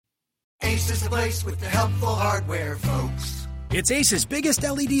Ace is the place with the helpful hardware, folks. It's Ace's biggest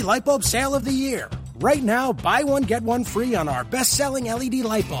LED light bulb sale of the year. Right now, buy one, get one free on our best-selling LED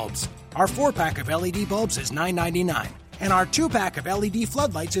light bulbs. Our 4-pack of LED bulbs is $9.99, and our 2-pack of LED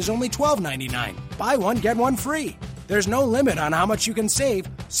floodlights is only $12.99. Buy one, get one free. There's no limit on how much you can save,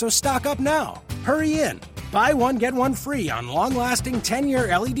 so stock up now. Hurry in. Buy one, get one free on long-lasting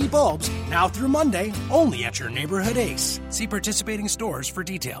 10-year LED bulbs now through Monday, only at your neighborhood Ace. See participating stores for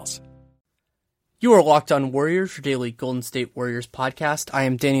details. You are Locked On Warriors, your daily Golden State Warriors podcast. I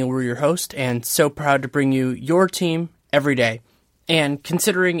am Daniel Wu, your host, and so proud to bring you your team every day. And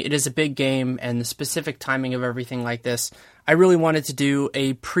considering it is a big game and the specific timing of everything like this, I really wanted to do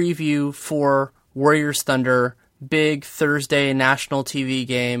a preview for Warriors Thunder, big Thursday national TV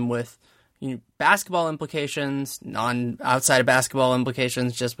game with basketball implications, outside of basketball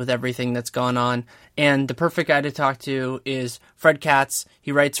implications, just with everything that's gone on. And the perfect guy to talk to is Fred Katz.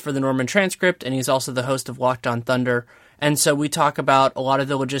 He writes for the Norman Transcript, and he's also the host of Locked On Thunder. And so we talk about a lot of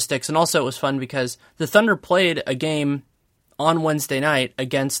the logistics. And also it was fun because the Thunder played a game on Wednesday night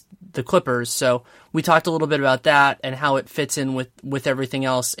against the Clippers. So we talked a little bit about that and how it fits in with everything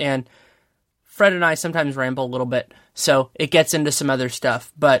else. And Fred and I sometimes ramble a little bit, so it gets into some other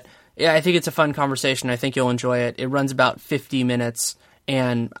stuff. But yeah, I think it's a fun conversation. I think you'll enjoy it. It runs about 50 minutes,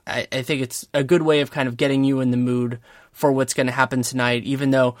 and I think it's a good way of kind of getting you in the mood for what's going to happen tonight,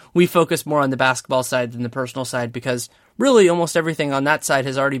 even though we focus more on the basketball side than the personal side, because really almost everything on that side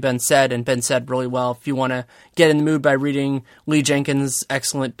has already been said and been said really well. If you want to get in the mood by reading Lee Jenkins'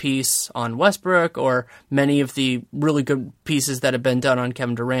 excellent piece on Westbrook or many of the really good pieces that have been done on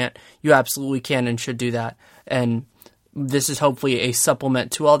Kevin Durant, you absolutely can and should do that. And this is hopefully a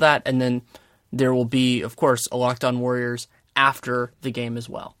supplement to all that, and then there will be, of course, a Locked On Warriors after the game as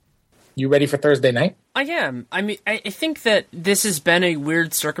well. You ready for Thursday night? I am. I mean, I think that this has been a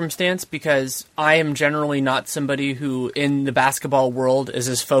weird circumstance because I am generally not somebody who, in the basketball world, is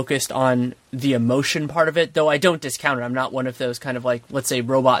as focused on the emotion part of it, though I don't discount it. I'm not one of those kind of, like, let's say,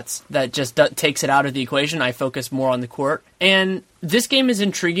 robots that just takes it out of the equation. I focus more on the court. And this game is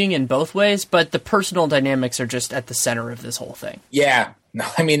intriguing in both ways, but the personal dynamics are just at the center of this whole thing. Yeah. No,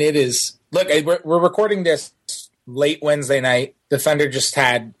 I mean, it is. Look, we're recording this late Wednesday night. The Thunder just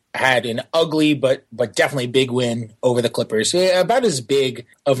had an ugly but definitely big win over the Clippers. About as big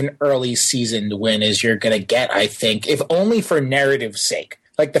of an early season win as you're going to get, I think, if only for narrative's sake.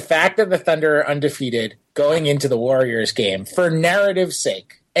 Like the fact that the Thunder are undefeated going into the Warriors game for narrative's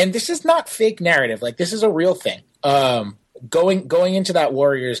sake. And this is not fake narrative. Like, this is a real thing. Going into that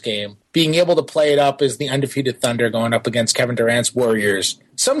Warriors game, being able to play it up as the undefeated Thunder going up against Kevin Durant's Warriors.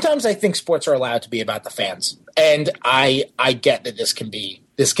 Sometimes I think sports are allowed to be about the fans. And I get that this can be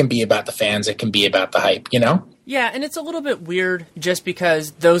about the fans. It can be about the hype, you know? Yeah, and it's a little bit weird just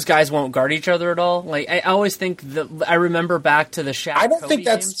because those guys won't guard each other at all. Like, I always think I remember back to the Shaq. I don't Kobe think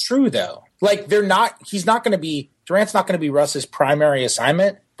that's games. true, though. Like, Durant's not going to be Russ's primary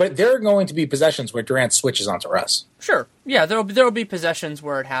assignment, but there are going to be possessions where Durant switches onto Russ. Sure. Yeah, there'll be possessions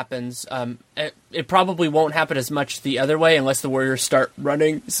where it happens. It probably won't happen as much the other way unless the Warriors start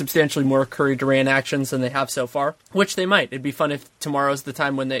running substantially more Curry Durant actions than they have so far, which they might. It'd be fun if tomorrow's the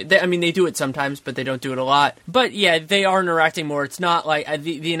time when they do it sometimes, but they don't do it a lot. But yeah, they are interacting more. It's not like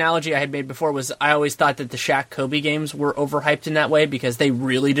the analogy I had made before was I always thought that the Shaq Kobe games were overhyped in that way because they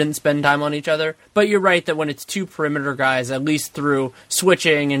really didn't spend time on each other. But you're right that when it's two perimeter guys, at least through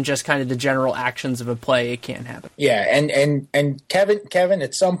switching and just kind of the general actions of a play, it can happen. Yeah, and Kevin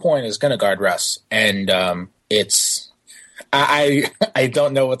at some point is going to guard Russ, and it's I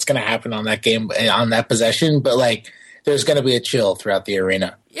don't know what's going to happen on that game, on that possession, but like there's going to be a chill throughout the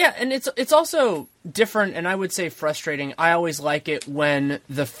arena. Yeah, and it's also different, and I would say frustrating. I always like it when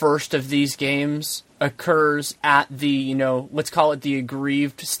the first of these games occurs at the, let's call it the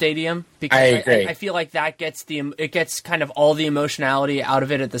aggrieved stadium. Because I agree. I feel like that gets kind of all the emotionality out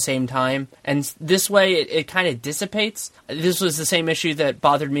of it at the same time. And this way it kind of dissipates. This was the same issue that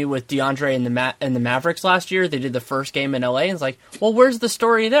bothered me with DeAndre and the Mavericks last year. They did the first game in LA, and it's like, well, where's the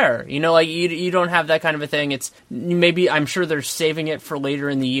story there? You don't have that kind of a thing. It's maybe, I'm sure they're saving it for later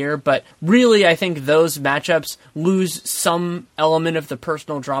in the year, but really I think those matchups lose some element of the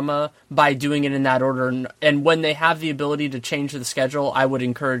personal drama by doing it in that order. And when they have the ability to change the schedule, I would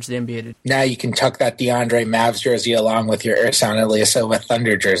encourage the NBA to. Now you can tuck that DeAndre Mavs jersey along with your Ersan Ilyasova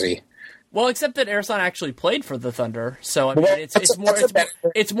Thunder jersey. Well, except that Ersan actually played for the Thunder, so I mean,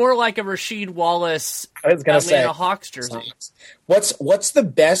 it's more like a Rasheed Wallace Atlanta Hawks jersey. What's the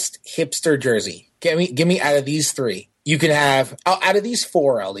best hipster jersey? Give me out of these three. You can have out of these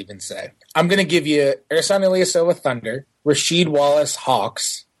four. I'll even say I'm going to give you Ersan Ilyasova Thunder, Rasheed Wallace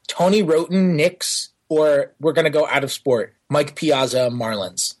Hawks, Tony Roten, Knicks, or we're going to go out of sport, Mike Piazza,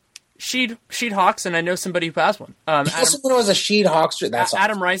 Marlins. Sheed Hawks, and I know somebody who has one. Someone who has a Sheed Hawks jersey. That's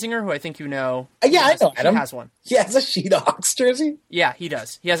Adam Reisinger, who I think you know. Yeah, I know Adam. He has one. He has a Sheed Hawks jersey? Yeah, he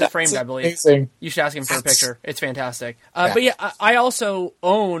does. He has it framed, I believe. Amazing. You should ask him for a picture. It's fantastic. But yeah, I also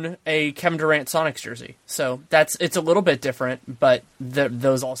own a Kevin Durant Sonics jersey. So it's a little bit different, but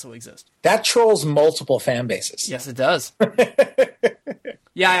those also exist. That trolls multiple fan bases. Yes, it does.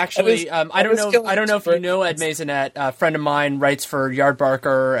 Yeah, actually, I don't know if you know Ed Maisonette. A friend of mine writes for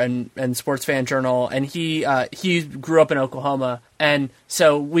Yardbarker and Sports Fan Journal, and he grew up in Oklahoma, and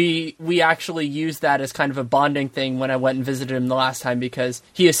so we actually used that as kind of a bonding thing when I went and visited him the last time, because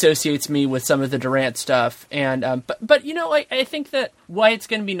he associates me with some of the Durant stuff. And but you know, I think that why it's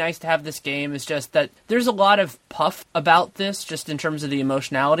going to be nice to have this game is just that there's a lot of puff about this, just in terms of the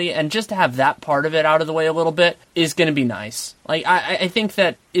emotionality, and just to have that part of it out of the way a little bit is going to be nice. Like, I think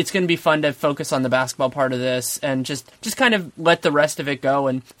that it's going to be fun to focus on the basketball part of this and just kind of let the rest of it go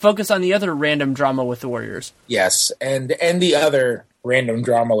and focus on the other random drama with the Warriors. Yes, and the other random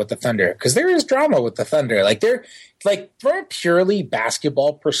drama with the Thunder, because there is drama with the Thunder. From a purely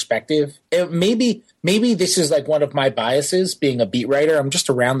basketball perspective, maybe this is like one of my biases being a beat writer. I'm just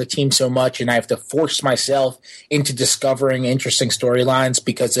around the team so much, and I have to force myself into discovering interesting storylines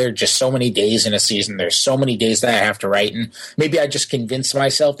because there are just so many days in a season. There's so many days that I have to write, and maybe I just convince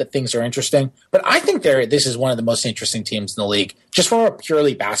myself that things are interesting. But I think this is one of the most interesting teams in the league, just from a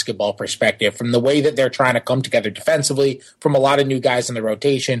purely basketball perspective, from the way that they're trying to come together defensively, from a lot of new guys in the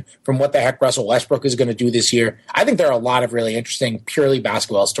rotation, from what the heck Russell Westbrook is going to do this year. I think there are a lot of really interesting purely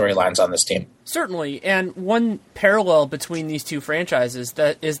basketball storylines on this team. Certainly, and one parallel between these two franchises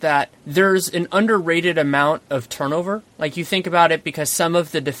is that there's an underrated amount of turnover. Like, you think about it, because some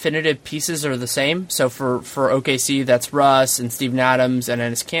of the definitive pieces are the same. So for OKC, that's Russ and Steven Adams and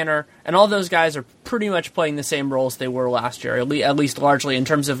Enes Kanter, and all those guys are pretty much playing the same roles they were last year, at least largely in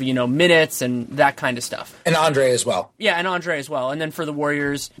terms of, minutes and that kind of stuff. And Andre as well. Yeah, and Andre as well. And then for the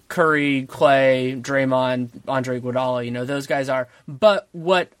Warriors, Curry, Clay, Draymond, Andre Iguodala, those guys are. But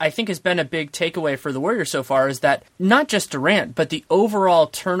what I think has been a big takeaway for the Warriors so far is that not just Durant, but the overall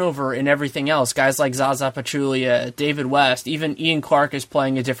turnover in everything else. Guys like Zaza Pachulia, David West, even Ian Clark is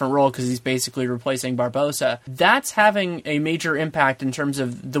playing a different role because he's basically replacing Barbosa. That's having a major impact in terms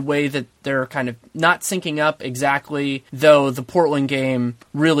of the way that they're kind of not syncing up exactly, though the Portland game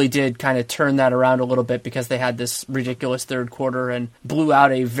really did kind of turn that around a little bit because they had this ridiculous third quarter and blew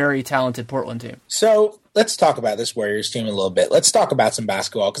out a very talented Portland team. So let's talk about this Warriors team a little bit. Let's talk about some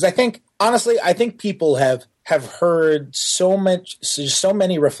basketball, because I think people have heard so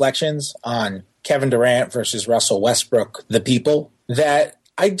many reflections on Kevin Durant versus Russell Westbrook, the people, that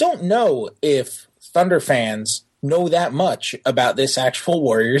I don't know if Thunder fans know that much about this actual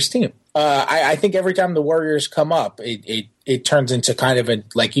Warriors team. I think every time the Warriors come up, it turns into kind of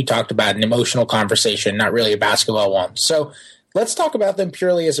like you talked about, an emotional conversation, not really a basketball one. So let's talk about them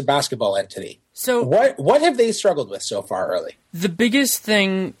purely as a basketball entity. So what have they struggled with so far early? The biggest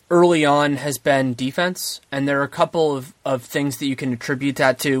thing early on has been defense, and there are a couple of things that you can attribute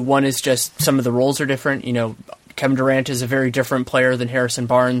that to. One is just some of the roles are different. Kevin Durant is a very different player than Harrison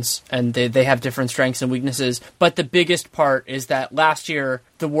Barnes, and they have different strengths and weaknesses. But the biggest part is that last year,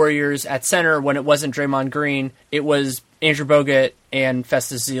 the Warriors at center, when it wasn't Draymond Green, it was Andrew Bogut and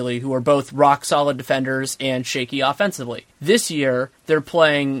Festus Ezeli, who are both rock-solid defenders and shaky offensively. This year, they're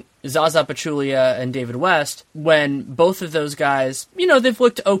playing Zaza Pachulia and David West, when both of those guys, they've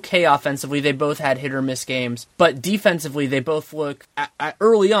looked okay offensively. They both had hit-or-miss games. But defensively, they both look,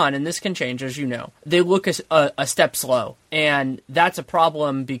 early on, and this can change, as you know, they look a step slow. And that's a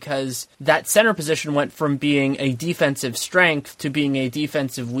problem because that center position went from being a defensive strength to being a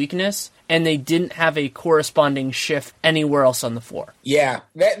defensive weakness, and they didn't have a corresponding shift anywhere else on the floor. Yeah,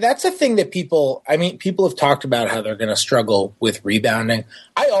 that's a thing that people have talked about how they're going to struggle with rebounding.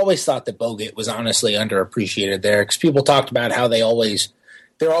 I always thought that Bogut was honestly underappreciated there, because people talked about how they're always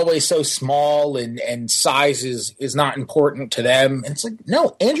so small and size is not important to them. And it's like,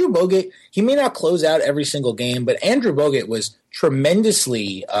 no, Andrew Bogut, he may not close out every single game, but Andrew Bogut was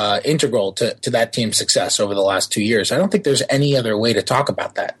tremendously integral to that team's success over the last 2 years. I don't think there's any other way to talk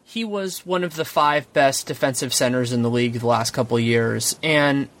about that. He was one of the 5 best defensive centers in the league the last couple of years.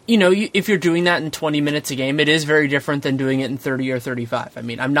 And, if you're doing that in 20 minutes a game, it is very different than doing it in 30 or 35. I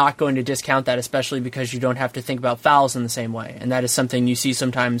mean, I'm not going to discount that, especially because you don't have to think about fouls in the same way. And that is something you see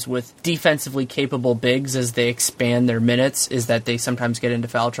sometimes with defensively capable bigs as they expand their minutes, is that they sometimes get into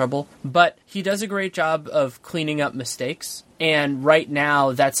foul trouble. But he does a great job of cleaning up mistakes. And right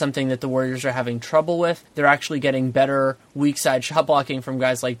now, that's something that the Warriors are having trouble with. They're actually getting better weak side shot blocking from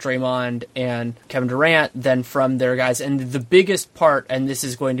guys like Draymond and Kevin Durant than from their guys. And the biggest part, and this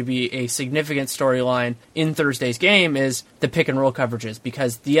is going to be a significant storyline in Thursday's game, is the pick and roll coverages.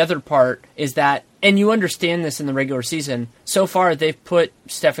 Because the other part is that, and you understand this in the regular season, so far they've put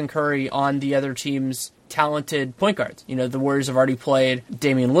Stephen Curry on the other team's talented point guards. You know, the Warriors have already played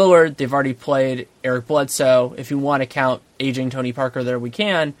Damian Lillard. They've already played Eric Bledsoe. If you want to count aging Tony Parker there, we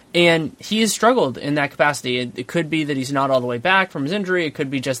can. And he has struggled in that capacity. It could be that he's not all the way back from his injury. It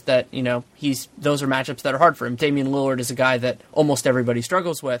could be just that, you know, those are matchups that are hard for him. Damian Lillard is a guy that almost everybody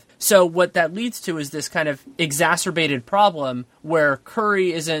struggles with. So what that leads to is this kind of exacerbated problem where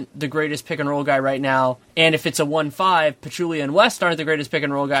Curry isn't the greatest pick and roll guy right now. And if it's a 1-5, Pachulia and West aren't the greatest pick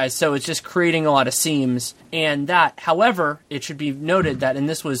and roll guys. So it's just creating a lot of seams. And that, however, it should be noted that, and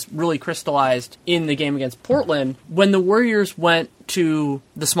this was really crystallized in the game against Portland, when the Warriors went to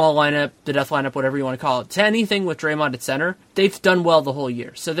the small lineup, the death lineup, whatever you want to call it, to anything with Draymond at center, they've done well the whole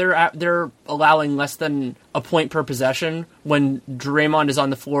year. So they're allowing less than a point per possession when Draymond is on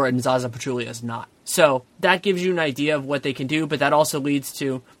the floor and Zaza Pachulia is not. So that gives you an idea of what they can do, but that also leads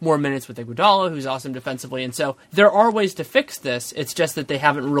to more minutes with Iguodala, who's awesome defensively. And so there are ways to fix this. It's just that they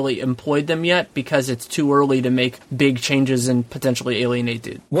haven't really employed them yet because it's too early to make big changes and potentially alienate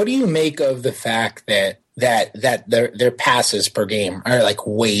dude. What do you make of the fact that their passes per game are like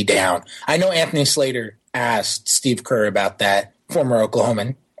way down? I know Anthony Slater asked Steve Kerr about that, former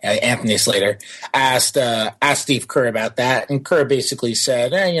Oklahoman. Anthony Slater asked Steve Kerr about that, and Kerr basically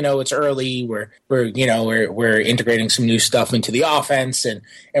said, it's early. We're integrating some new stuff into the offense, and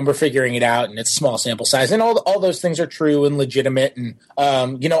we're figuring it out, and it's small sample size, and all those things are true and legitimate. And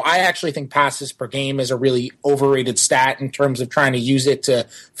I actually think passes per game is a really overrated stat in terms of trying to use it to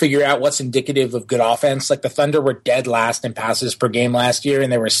figure out what's indicative of good offense. Like the Thunder were dead last in passes per game last year,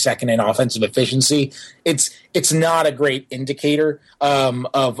 and they were second in offensive efficiency. It's not a great indicator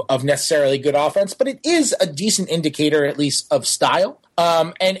of necessarily good offense, but it is a decent indicator, at least, of style.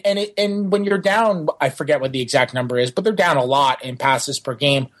 And when you're down, I forget what the exact number is, but they're down a lot in passes per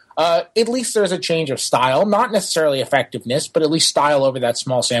game. At least there's a change of style, not necessarily effectiveness, but at least style over that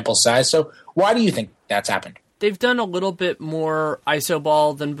small sample size. So why do you think that's happened? They've done a little bit more iso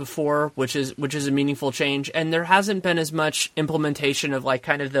ball than before, which is a meaningful change, and there hasn't been as much implementation of like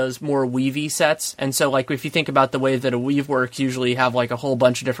kind of those more weavy sets. And so like if you think about the way that a weave works, usually you have like a whole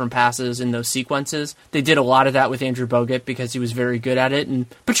bunch of different passes in those sequences. They did a lot of that with Andrew Bogut because he was very good at it, and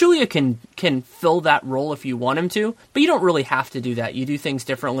Pachulia can fill that role if you want him to, but you don't really have to do that. You do things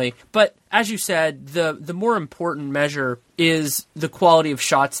differently. But as you said, the more important measure is the quality of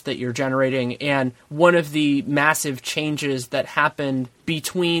shots that you're generating. And one of the massive changes that happened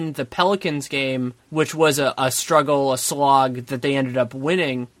between the Pelicans game, which was a struggle, a slog that they ended up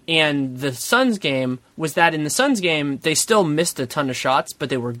winning, and the Suns game was that in the Suns game, they still missed a ton of shots, but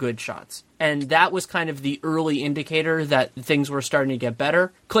they were good shots. And that was kind of the early indicator that things were starting to get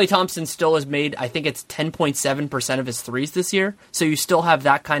better. Klay Thompson still has made, I think it's 10.7% of his threes this year. So you still have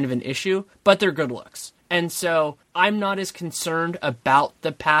that kind of an issue, but they're good looks. And so I'm not as concerned about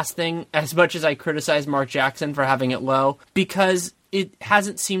the pass thing as much as I criticize Mark Jackson for having it low, because it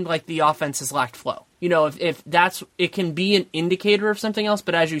hasn't seemed like the offense has lacked flow. You know, if that's, it can be an indicator of something else,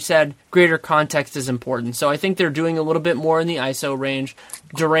 but as you said, greater context is important. So I think they're doing a little bit more in the ISO range.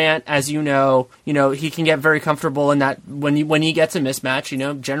 Durant, as you know, he can get very comfortable in that when he gets a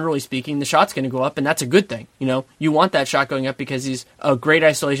mismatch, generally speaking, the shot's going to go up, and that's a good thing. You want that shot going up because he's a great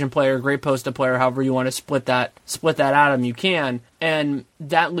isolation player, great post-up player, however you want to split that at him, you can. And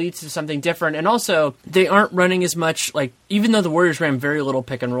that leads to something different. And also, they aren't running as much, like, even though the Warriors ran very little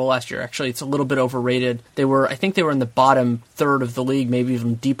pick and roll last year, actually, it's a little bit overrated. I think they were in the bottom third of the league, maybe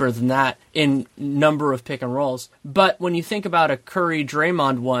even deeper than that, in number of pick and rolls. But when you think about a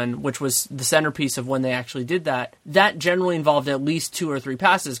Curry-Draymond one, which was the centerpiece of when they actually did that generally involved at least 2 or 3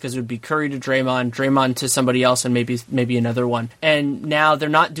 passes, because it would be Curry to Draymond, Draymond to somebody else, and maybe another one. And now they're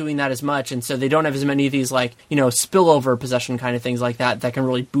not doing that as much, and so they don't have as many of these, like, spillover possession kind of things like that can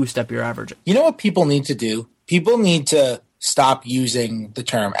really boost up your average. You know what people need to do? People need to stop using the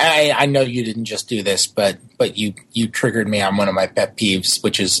term. I know you didn't just do this, but you triggered me on one of my pet peeves,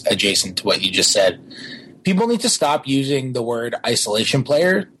 which is adjacent to what you just said. People need to stop using the word isolation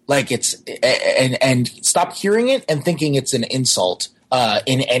player like it's and stop hearing it and thinking it's an insult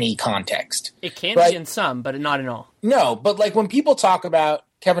in any context. It can be in some, but not in all. No, but like when people talk about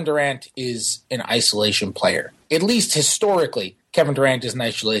Kevin Durant is an isolation player, at least historically, Kevin Durant is an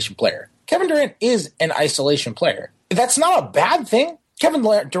isolation player. Kevin Durant is an isolation player. That's not a bad thing. Kevin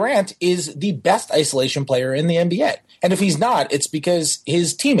Durant is the best isolation player in the NBA. And if he's not, it's because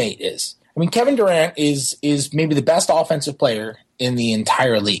his teammate is. I mean, Kevin Durant is maybe the best offensive player in the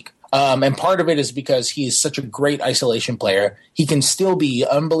entire league. And part of it is because he is such a great isolation player. He can still be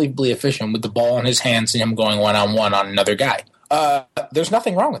unbelievably efficient with the ball in his hands and him going one-on-one on another guy. There's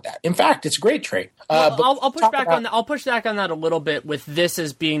nothing wrong with that. In fact, it's a great trait. I'll push back on that. I'll push back on that a little bit with this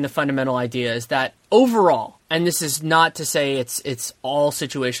as being the fundamental idea is that overall, and this is not to say it's all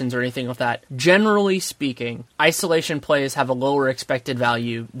situations or anything like that. Generally speaking, isolation plays have a lower expected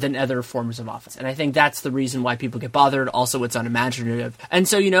value than other forms of offense. And I think that's the reason why people get bothered. Also, it's unimaginative. And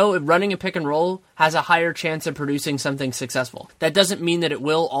so, running a pick and roll has a higher chance of producing something successful. That doesn't mean that it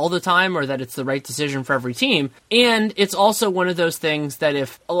will all the time or that it's the right decision for every team. And it's also one of those things that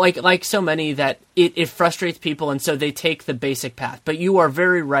if, like so many, that it frustrates people and so they take the basic path. But you are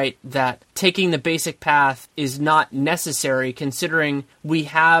very right that taking the basic path is not necessary considering we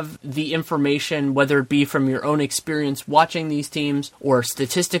have the information, whether it be from your own experience watching these teams or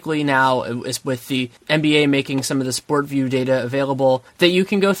statistically now with the NBA making some of the SportView data available, that you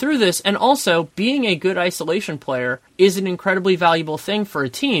can go through this. And also, being a good isolation player is an incredibly valuable thing for a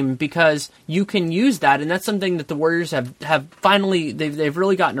team because you can use that. And that's something that the Warriors have finally, they've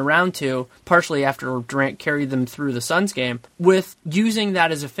really gotten around to, partially after Durant carried them through the Suns game, with using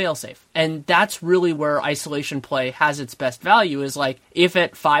that as a failsafe. And that's really where isolation play has its best value is like if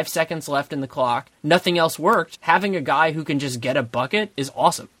at 5 seconds left in the clock, nothing else worked, having a guy who can just get a bucket is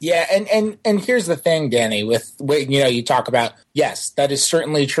awesome. Yeah, and here's the thing, Danny, with you talk about, yes, that is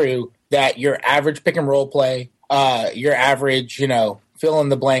certainly true that your average pick and roll play, your average, fill in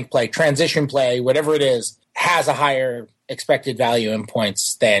the blank play, transition play, whatever it is, has a higher expected value in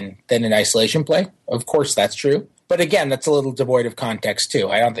points than an isolation play. Of course, that's true. But again, that's a little devoid of context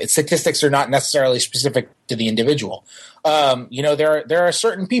too. Statistics are not necessarily specific to the individual. There are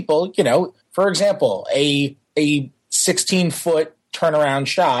certain people, for example, a 16-foot turnaround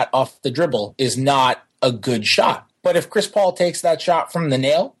shot off the dribble is not a good shot. But if Chris Paul takes that shot from the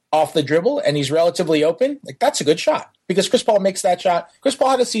nail off the dribble and he's relatively open, that's a good shot. Because Chris Paul makes that shot. Chris Paul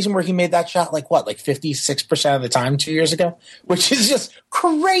had a season where he made that shot 56% of the time 2 years ago, which is just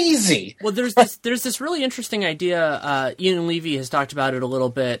crazy. Well, there's this really interesting idea. Ian Levy has talked about it a little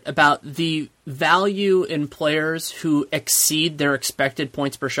bit about the value in players who exceed their expected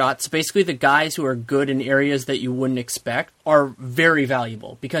points per shot. So basically the guys who are good in areas that you wouldn't expect are very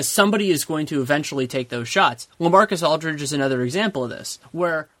valuable because somebody is going to eventually take those shots. LaMarcus Aldridge is another example of this,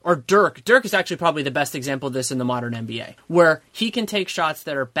 or Dirk. Dirk is actually probably the best example of this in the modern NBA, where he can take shots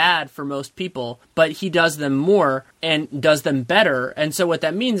that are bad for most people, but he does them more and does them better. And so what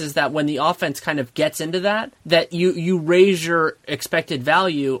that means is that when the offense kind of gets into that you raise your expected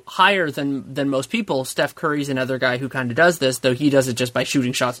value higher than most people. Steph Curry's another guy who kind of does this, though he does it just by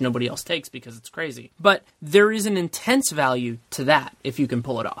shooting shots nobody else takes because it's crazy. But there is an intense value to that if you can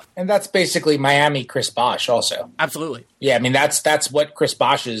pull it off. And that's basically Miami Chris Bosh also. Absolutely. Yeah, I mean, that's what Chris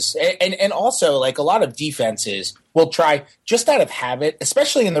Bosh is. And also, a lot of defenses will try just out of habit,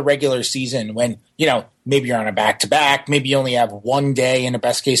 especially in the regular season when, maybe you're on a back-to-back, maybe you only have one day in a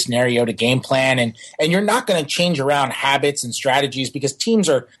best-case scenario to game plan, and you're not going to change around habits and strategies because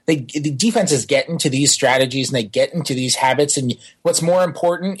the defenses get into these strategies and they get into these habits, and what's more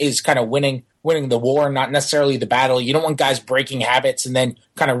important is kind of winning the war, not necessarily the battle. You don't want guys breaking habits and then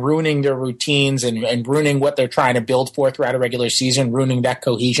kind of ruining their routines and ruining what they're trying to build for throughout a regular season, ruining that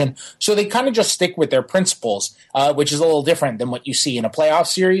cohesion. So they kind of just stick with their principles, which is a little different than what you see in a playoff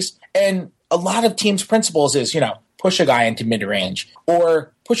series. And a lot of teams' principles is, push a guy into mid-range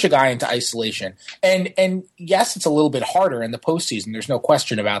or push a guy into isolation. And yes, it's a little bit harder in the postseason. There's no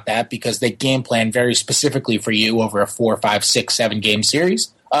question about that because they game plan very specifically for you over a 4, 5, 6, 7 game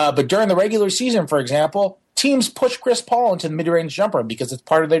series. But during the regular season, for example, teams push Chris Paul into the mid-range jumper because it's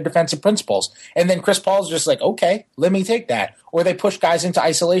part of their defensive principles. And then Chris Paul's just like, okay, let me take that. Or they push guys into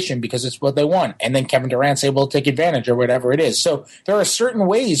isolation because it's what they want. And then Kevin Durant's able to take advantage or whatever it is. So there are certain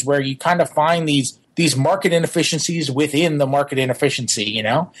ways where you kind of find these market inefficiencies within the market inefficiency,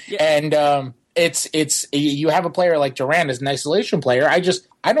 Yeah. And it's you have a player like Durant as an isolation player.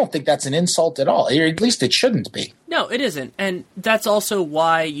 I don't think that's an insult at all, or at least it shouldn't be. No, it isn't. And that's also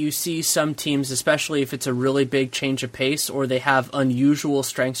why you see some teams, especially if it's a really big change of pace or they have unusual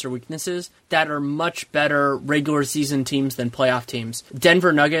strengths or weaknesses, that are much better regular season teams than playoff teams.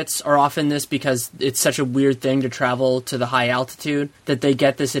 Denver Nuggets are often this because it's such a weird thing to travel to the high altitude that they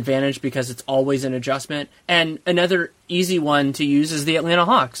get this advantage because it's always an adjustment. And another easy one to use is the Atlanta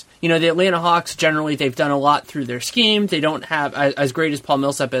Hawks. The Atlanta Hawks, generally, they've done a lot through their scheme. They don't have, as great as Paul Millsap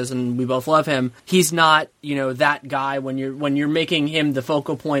Millsap is, and we both love him, he's not, that guy when you're making him the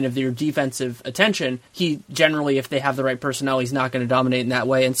focal point of your defensive attention. He generally, if they have the right personnel, he's not going to dominate in that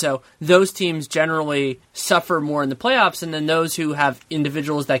way. And so those teams generally suffer more in the playoffs, and then those who have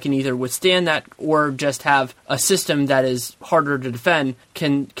individuals that can either withstand that or just have a system that is harder to defend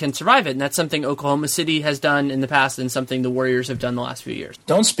can survive it. And that's something Oklahoma City has done in the past and something the Warriors have done the last few years.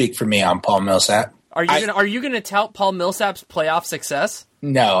 Don't speak for me on Paul Millsap. Are you going to tout Paul Millsap's playoff success?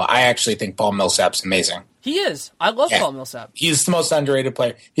 No, I actually think Paul Millsap's amazing. He is. I love Paul Millsap. He's the most underrated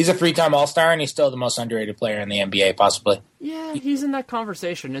player. He's a 3-time All-Star, and he's still the most underrated player in the NBA, possibly. Yeah, he's in that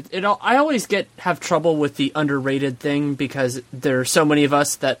conversation. I always have trouble with the underrated thing because there are so many of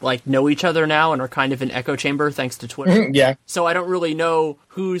us that know each other now and are kind of an echo chamber thanks to Twitter. Yeah. So I don't really know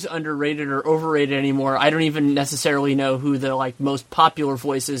who's underrated or overrated anymore. I don't even necessarily know who the most popular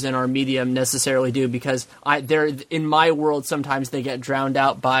voices in our medium necessarily do because they're in my world sometimes they get drowned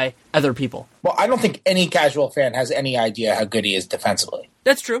out by other people. Well, I don't think any casual fan has any idea how good he is defensively.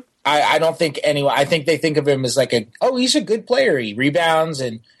 That's true. I don't think anyone. I think they think of him as he's a good player. He rebounds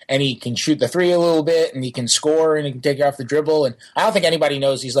and he can shoot the three a little bit and he can score and he can take you off the dribble. And I don't think anybody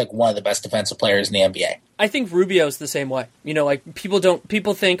knows he's one of the best defensive players in the NBA. I think Rubio's the same way.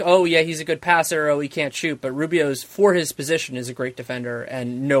 People think, oh yeah, he's a good passer. Oh, he can't shoot. But Rubio's for his position is a great defender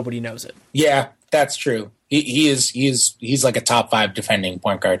and nobody knows it. Yeah, that's true. He's like a top 5 defending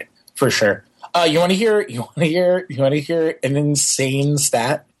point guard for sure. You want to hear an insane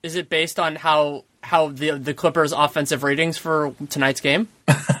stat? Is it based on how the Clippers' offensive ratings for tonight's game?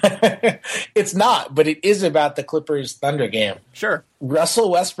 It's not, but it is about the Clippers Thunder game. Sure. Russell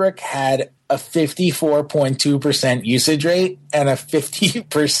Westbrook had a 54.2% usage rate and a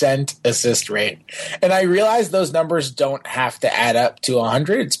 50% assist rate. And I realize those numbers don't have to add up to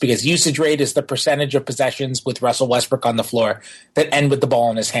 100. It's because usage rate is the percentage of possessions with Russell Westbrook on the floor that end with the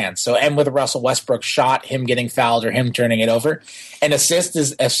ball in his hands. So end with a Russell Westbrook shot, him getting fouled or him turning it over. And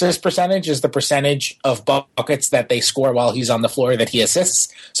assist percentage is the percentage of buckets that they score while he's on the floor that he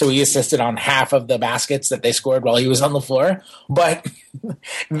assists. So he assisted on half of the baskets that they scored while he was on the floor. But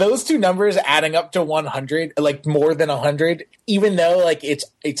those two numbers adding up to 100, more than 100, even though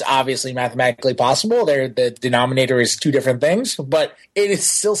it's obviously mathematically possible, the denominator is two different things, but it is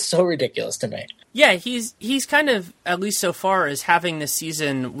still so ridiculous to me. Yeah, he's kind of, at least so far, is having this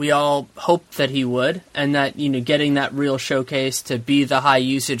season we all hoped that he would, and that, getting that real showcase to be the high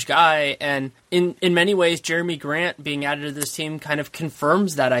usage guy. And in many ways, Jeremy Grant being added to this team kind of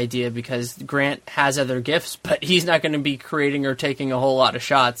confirms that idea because Grant has other gifts, but he's not going to be creating or taking a whole lot of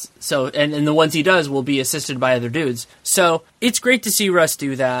shots. So, and the ones he does will be assisted by other dudes. So it's great to see Russ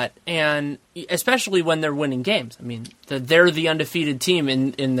do that, and especially when they're winning games. I mean, they're the undefeated team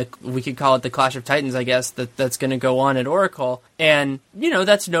in the, we could call it the Clash of Titans, I guess, that's going to go on at Oracle. And,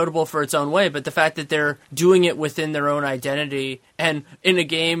 that's notable for its own way, but the fact that they're doing it within their own identity and in a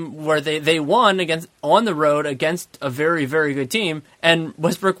game where they won on the road against a very, very good team, and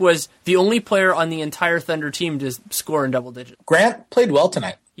Westbrook was the only player on the entire Thunder team to score in double digits. Grant played well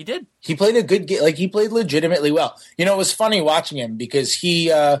tonight. He did. He played a good game. He played legitimately well. It was funny watching him because he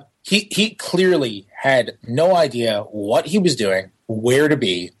clearly had no idea what he was doing, where to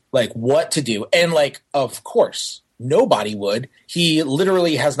be, what to do. And of course, nobody would. He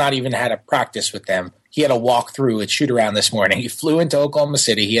literally has not even had a practice with them. He had a walkthrough at shoot-around this morning. He flew into Oklahoma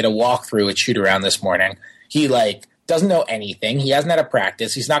City. He had a walkthrough at shoot-around this morning. He, doesn't know anything. He hasn't had a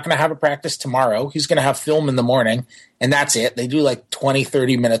practice. He's not going to have a practice tomorrow. He's going to have film in the morning, and that's it. They do 20,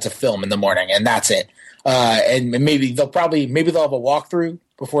 30 minutes of film in the morning, and that's it. And maybe they'll have a walkthrough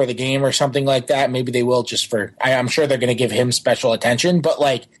before the game or something like that. Maybe they will I'm sure they're going to give him special attention,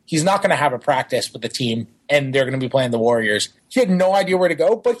 but he's not going to have a practice with the team and they're going to be playing the Warriors. He had no idea where to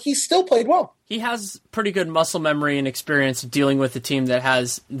go, but he still played well. He has pretty good muscle memory and experience dealing with a team that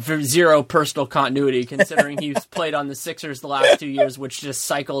has zero personal continuity, considering he's played on the Sixers the last 2 years, which just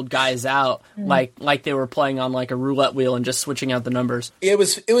cycled guys out like they were playing on a roulette wheel and just switching out the numbers. It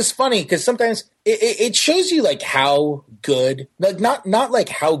was funny because sometimes it shows you how good, not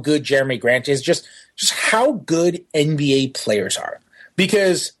how good Jeremy Grant is, just how good NBA players are.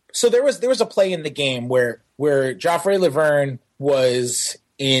 Because so there was a play in the game where Joffrey Laverne was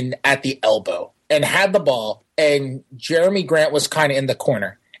in at the elbow and had the ball, and Jeremy Grant was kind of in the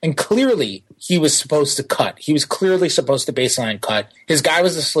corner. And clearly he was supposed to cut. He was clearly supposed to baseline cut. His guy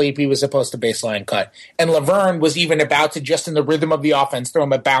was asleep. He was supposed to baseline cut. And Laverne was even about to, just in the rhythm of the offense, throw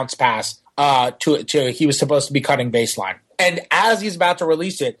him a bounce pass to he was supposed to be cutting baseline. And as he's about to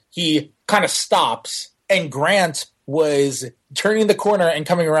release it, he kind of stops, and Grant was turning the corner and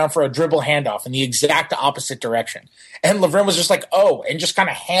coming around for a dribble handoff in the exact opposite direction. And Lovren was just like, oh, and just kind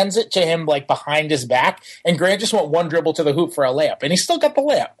of hands it to him like behind his back. And Grant just went one dribble to the hoop for a layup. And he still got the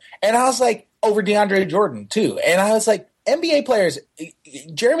layup. And I was like, over DeAndre Jordan too. And I was like, NBA players,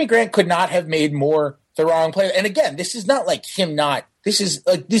 Jeremy Grant could not have made more the wrong play. And again, this is not like him not. This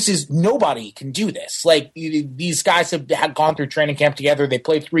is nobody can do this. Like, these guys have gone through training camp together. They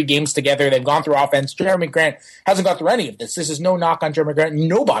played 3 games together. They've gone through offense. Jeremy Grant hasn't gone through any of this. This is no knock on Jeremy Grant.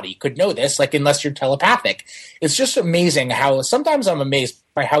 Nobody could know this, like, unless you're telepathic. It's just amazing how sometimes I'm amazed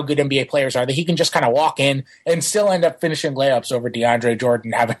by how good NBA players are that he can just kind of walk in and still end up finishing layups over DeAndre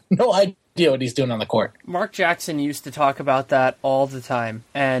Jordan, having no idea what he's doing on the court. Mark Jackson used to talk about that all the time,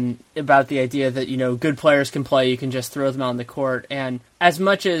 and about the idea that, good players can play, you can just throw them on the court. And as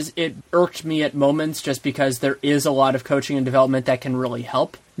much as it irked me at moments, just because there is a lot of coaching and development that can really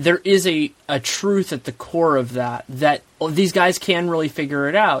help, there is a truth at the core of that these guys can really figure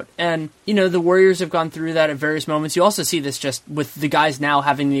it out. And, the Warriors have gone through that at various moments. You also see this just with the guys now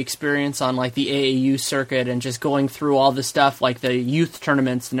having the experience on, like, the AAU circuit and just going through all the stuff, like the youth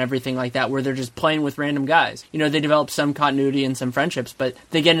tournaments and everything like that, where they're just playing with random guys. They develop some continuity and some friendships, but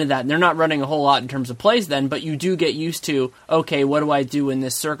they get into that, and they're not running a whole lot in terms of plays then, but you do get used to, okay, what do I do in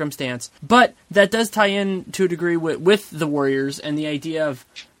this circumstance? But that does tie in to a degree with the Warriors and the idea of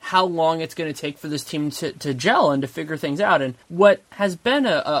how long it's going to take for this team to gel and to figure things out. And what has been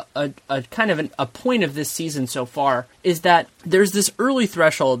a kind of a point of this season so far is that there's this early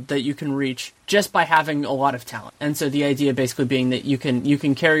threshold that you can reach just by having a lot of talent. And so the idea basically being that you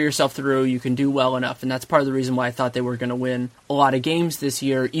can carry yourself through, you can do well enough, and that's part of the reason why I thought they were going to win a lot of games this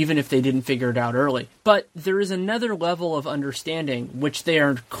year, even if they didn't figure it out early. But there is another level of understanding, which they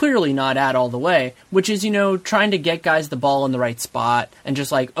are clearly not at all the way, which is, trying to get guys the ball in the right spot, and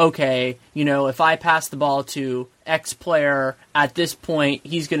just like, okay, if I pass the ball to X player at this point,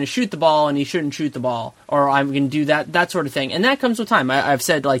 he's going to shoot the ball and he shouldn't shoot the ball, or I'm going to do that sort of thing. And that comes with time. I've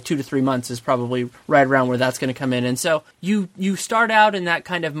said like 2 to 3 months is probably right around where that's going to come in. And so you start out in that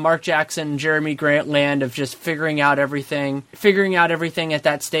kind of Mark Jackson, Jeremy Grant land of just figuring out everything at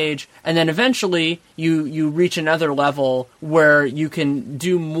that stage. And then eventually you reach another level where you can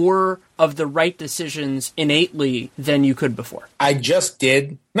do more of the right decisions innately than you could before. I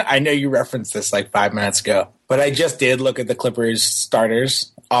know you referenced this like 5 minutes ago, but I just did look at the Clippers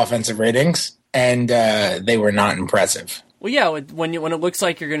starters' offensive ratings, and they were not impressive. Well, yeah, when it looks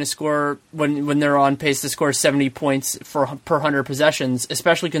like you're going to score, when they're on pace to score 70 points per 100 possessions,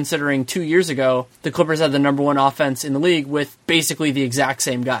 especially considering 2 years ago, the Clippers had the number 1 offense in the league with basically the exact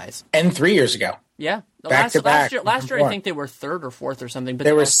same guys. And 3 years ago. Yeah. Last year, I think they were 3rd or 4th or something. But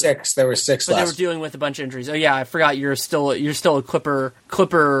There were six. But they were dealing with a bunch of injuries. Oh yeah, I forgot you're still a Clipper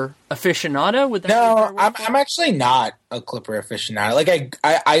aficionado. Would that no, I'm actually not a Clipper aficionado. Like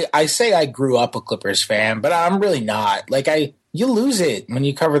I say I grew up a Clippers fan, but I'm really not. Like you lose it when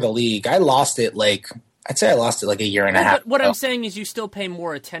you cover the league. I lost it I'd say I lost it like a year and a half. But what I'm saying is you still pay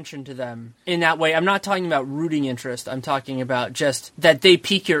more attention to them in that way. I'm not talking about rooting interest. I'm talking about just that they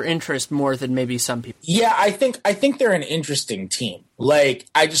pique your interest more than maybe some people. Yeah, I think they're an interesting team. Like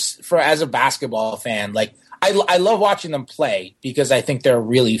as a basketball fan, like I love watching them play because I think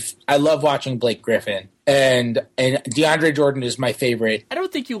I love watching Blake Griffin. And DeAndre Jordan is my favorite. I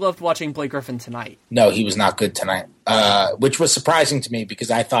don't think you loved watching Blake Griffin tonight. No, he was not good tonight, which was surprising to me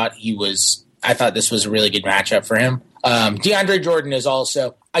because I thought this was a really good matchup for him. DeAndre Jordan is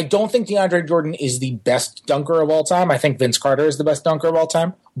also... I don't think DeAndre Jordan is the best dunker of all time. I think Vince Carter is the best dunker of all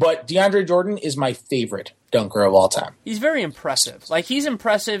time. But DeAndre Jordan is my favorite dunker of all time. He's very impressive. Like, he's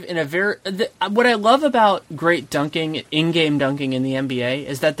impressive in a very... what I love about great dunking, in-game dunking in the NBA,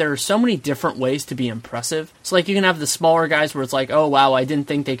 is that there are so many different ways to be impressive. So, like, you can have the smaller guys where it's like, oh, wow, I didn't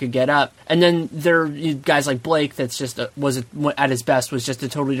think they could get up. And then there are guys like Blake that's just, at his best, was just a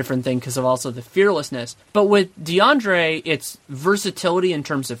totally different thing because of also the fearlessness. But with DeAndre, it's versatility in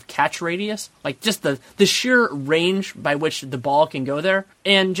terms of catch radius. Like, just the sheer range by which the ball can go there.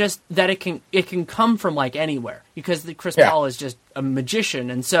 And just that it can come from, like, anywhere. Because Chris Paul is just a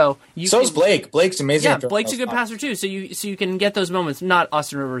magician, and so is Blake. Blake's amazing. Yeah, Blake's a good passer too. So you can get those moments. Not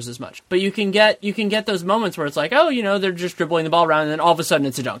Austin Rivers as much, but you can get those moments where it's like, oh, they're just dribbling the ball around, and then all of a sudden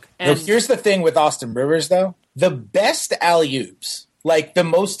it's a dunk. And here's the thing with Austin Rivers, though: the best alley-oops, like the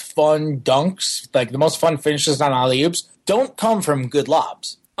most fun dunks, like the most fun finishes on alley-oops, don't come from good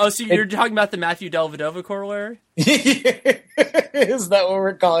lobs. Oh, so you're talking about the Matthew Dellavedova corollary? Is that what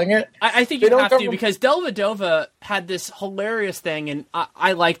we're calling it? I think you have to, because Dellavedova had this hilarious thing, and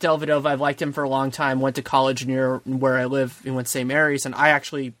I like Dellavedova. I've liked him for a long time. Went to college near where I live. He went to St. Mary's, and I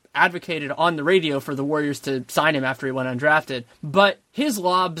advocated on the radio for the Warriors to sign him after he went undrafted. But his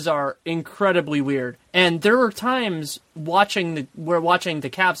lobs are incredibly weird. And there were times watching the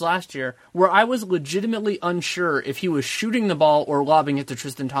Cavs last year where I was legitimately unsure if he was shooting the ball or lobbing it to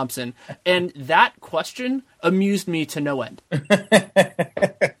Tristan Thompson. And that question amused me to no end.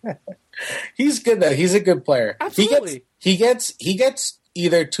 He's good though. He's a good player. Absolutely. He gets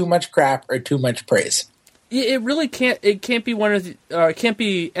either too much crap or too much praise. It really can't. It can't be it can't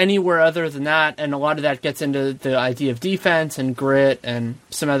be anywhere other than that. And a lot of that gets into the idea of defense and grit and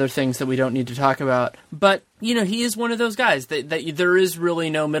some other things that we don't need to talk about. But he is one of those guys that there is really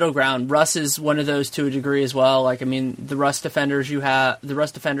no middle ground. Russ is one of those to a degree as well. The Russ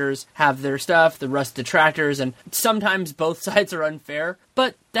defenders have their stuff, the Russ detractors, and sometimes both sides are unfair.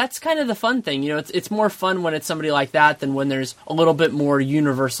 But that's kind of the fun thing. It's more fun when it's somebody like that than when there's a little bit more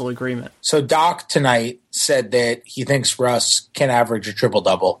universal agreement. So Doc tonight said that he thinks Russ can average a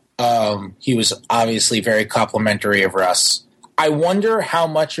triple-double. He was obviously very complimentary of Russ. I wonder how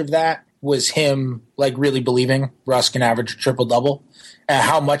much of that was him really believing Russ can average a triple-double, and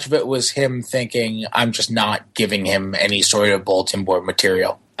how much of it was him thinking, I'm just not giving him any sort of bulletin board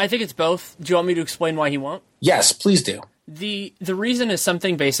material. I think it's both. Do you want me to explain why he won't? Yes, please do. The reason is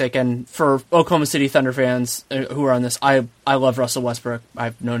something basic, and for Oklahoma City Thunder fans who are on this, I love Russell Westbrook.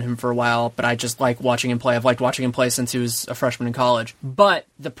 I've known him for a while, but I just like watching him play. I've liked watching him play since he was a freshman in college. But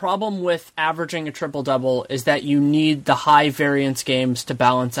the problem with averaging a triple-double is that you need the high-variance games to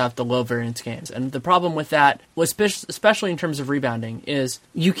balance out the low-variance games. And the problem with that, especially in terms of rebounding, is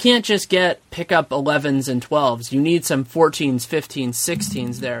you can't just pick up 11s and 12s. You need some 14s, 15s,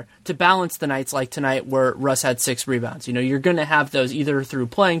 16s there to balance the nights like tonight where Russ had 6 rebounds. You're going to have those either through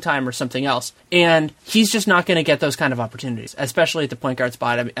playing time or something else. And he's just not going to get those kind of opportunities, especially at the point guard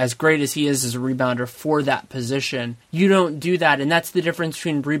spot. As great as he is as a rebounder for that position, you don't do that. And that's the difference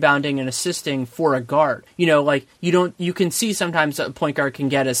between rebounding and assisting for a guard. You can see sometimes a point guard can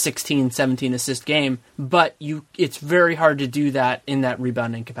get a 16, 17 assist game, but it's very hard to do that in that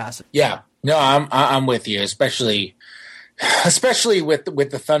rebounding capacity. Yeah. No, I'm with you, especially with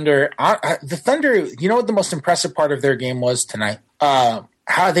the Thunder. The Thunder, what the most impressive part of their game was tonight?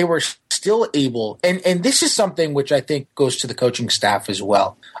 How they were still able, and this is something which I think goes to the coaching staff as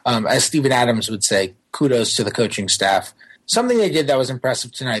well. As Steven Adams would say, kudos to the coaching staff. Something they did that was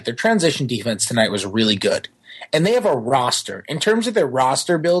impressive tonight, their transition defense tonight was really good. And they have a roster. In terms of their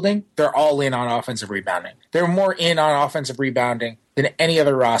roster building, they're all in on offensive rebounding. They're more in on offensive rebounding than any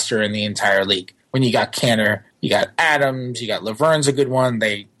other roster in the entire league. When you got Kanter, you got Adams, you got Laverne's a good one.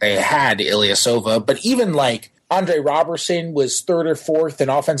 They had Ilyasova, but even Andre Robertson was 3rd or 4th in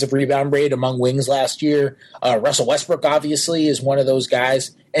offensive rebound rate among wings last year. Russell Westbrook obviously is one of those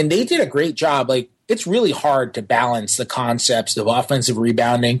guys, and they did a great job. It's really hard to balance the concepts of offensive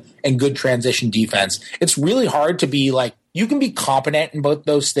rebounding and good transition defense. It's really hard to be you can be competent in both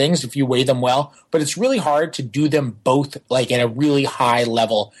those things if you weigh them well, but it's really hard to do them both at a really high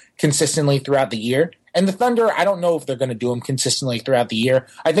level consistently throughout the year. And the Thunder, I don't know if they're going to do them consistently throughout the year.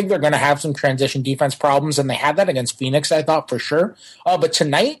 I think they're going to have some transition defense problems, and they had that against Phoenix, I thought, for sure. But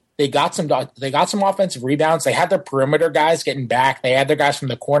tonight, they got some offensive rebounds. They had their perimeter guys getting back. They had their guys from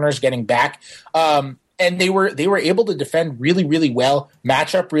the corners getting back. And they were able to defend really, really well,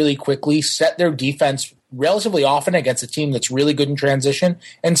 match up really quickly, set their defense relatively often against a team that's really good in transition,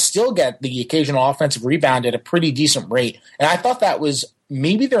 and still get the occasional offensive rebound at a pretty decent rate. And I thought that was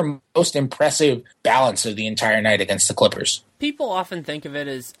maybe their most impressive balance of the entire night against the Clippers. People often think of it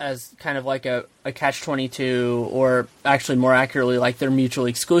as kind of like a catch-22, or actually more accurately, they're mutually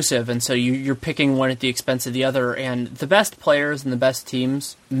exclusive, and so you're picking one at the expense of the other, and the best players and the best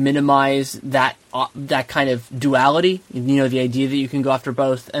teams minimize that kind of duality, the idea that you can go after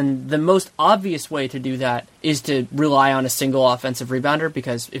both, and the most obvious way to do that is to rely on a single offensive rebounder,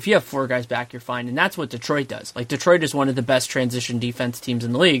 because if you have 4 guys back, you're fine, and that's what Detroit does. Detroit is one of the best transition defense teams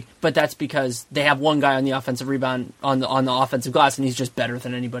in the league, but that's because they have one guy on the offensive rebound, on the offensive glass, and he's just better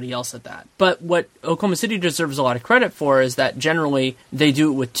than anybody else at that. But what Oklahoma City deserves a lot of credit for is that generally they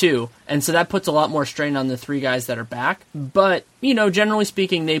do it with 2, and so that puts a lot more strain on the 3 guys that are back. But, generally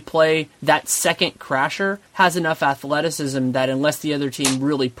speaking, they play that second crasher has enough athleticism that unless the other team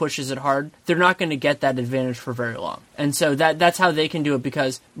really pushes it hard, they're not going to get that advantage for very long. And so that's how they can do it,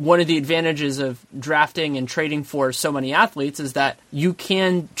 because one of the advantages of drafting and trading for so many athletes is that you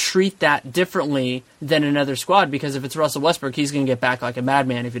can treat that differently than another squad, because if it's Russell Westbrook, he's going to get back like a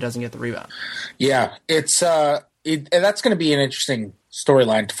madman if he doesn't get the rebound. Yeah, that's going to be an interesting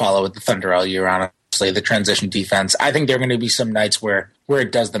storyline to follow with the Thunder all year round. The transition defense. I think there are going to be some nights where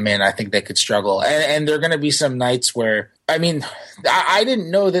it does them in. I think they could struggle. And there are going to be some nights where I mean, I didn't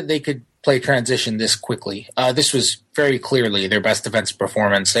know that they could play transition this quickly. This was very clearly their best defensive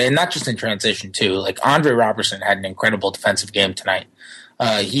performance, and not just in transition too. Like Andre Robertson had an incredible defensive game tonight.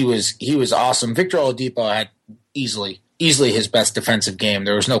 He was awesome. Victor Oladipo had easily his best defensive game.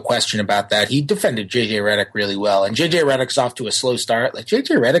 There was no question about that. He defended JJ Redick really well, and JJ Redick's off to a slow start. Like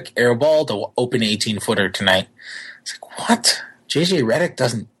JJ Redick airballed an open 18-footer tonight. It's like, what? JJ Redick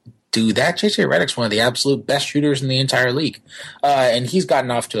doesn't do that. JJ Redick's one of the absolute best shooters in the entire league, and he's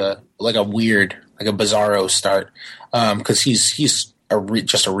gotten off to a bizarro start because he's just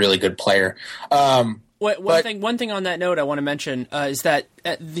a really good player. One thing on that note I want to mention is that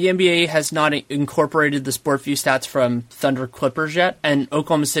the NBA has not incorporated the SportView stats from Thunder Clippers yet, and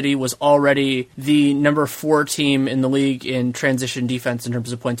Oklahoma City was already the number 4 team in the league in transition defense in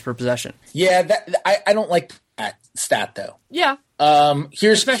terms of points per possession. Yeah, I don't like that stat though. Yeah.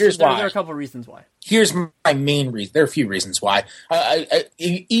 Here's why. There are a couple of reasons why. Here's my main reason. There are a few reasons why.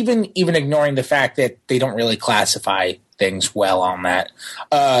 Even ignoring the fact that they don't really classify things well on that.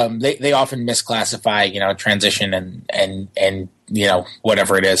 They often misclassify, transition and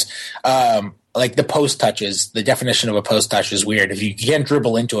whatever it is. Like the post touches, the definition of a post touch is weird. If you can't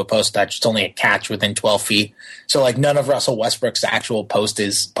dribble into a post touch, it's only a catch within 12 feet. So like none of Russell Westbrook's actual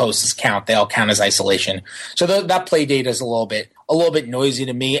posts count. They all count as isolation. So that play data is a little bit noisy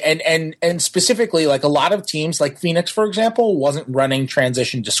to me. And specifically, like a lot of teams like Phoenix, for example, wasn't running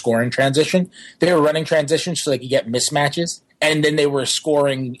transition to score in transition. They were running transition so they could get mismatches. And then they were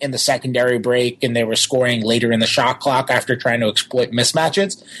scoring in the secondary break, and they were scoring later in the shot clock after trying to exploit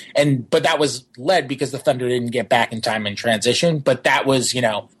mismatches. But that was led because the Thunder didn't get back in time in transition. But that was,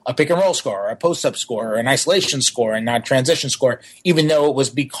 a pick and roll score, or a post up score, or an isolation score, and not transition score, even though it was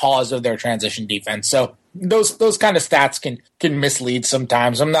because of their transition defense. So those kind of stats can mislead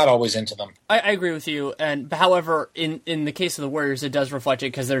sometimes. I'm not always into them. I agree with you. And however, in the case of the Warriors, it does reflect it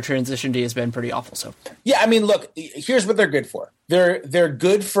because their transition D has been pretty awful. So yeah, I mean, look, here's what they're good for. They're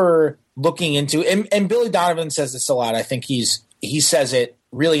good for looking into, and Billy Donovan says this a lot. I think he says it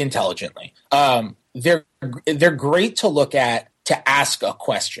really intelligently. They're great to look at, to ask a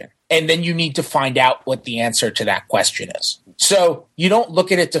question, and then you need to find out what the answer to that question is. So you don't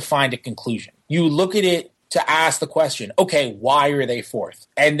look at it to find a conclusion. You look at it to ask the question, okay, why are they fourth?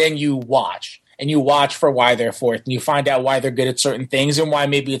 And then you watch for why they're fourth, and you find out why they're good at certain things and why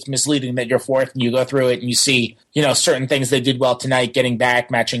maybe it's misleading that you're fourth, and you go through it and you see, certain things they did well tonight, getting back,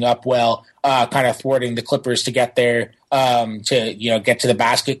 matching up well, kind of thwarting the Clippers to get there, to get to the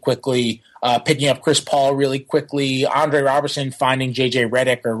basket quickly, picking up Chris Paul really quickly, Andre Robertson finding JJ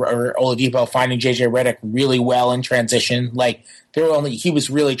Redick or Oladipo finding JJ Redick really well in transition. Like he was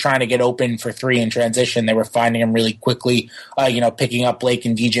really trying to get open for 3 in transition. They were finding him really quickly, picking up Blake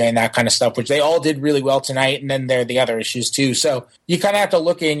and DJ and that kind of stuff, which they all did really well tonight. And then there are the other issues too. So you kind of have to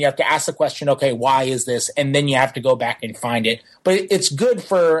look in, you have to ask the question, okay, why is this? And then you have to go back and find it. But it's good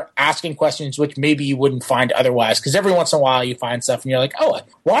for asking questions which maybe you wouldn't find otherwise, because every once in a while you find stuff and you're like, oh,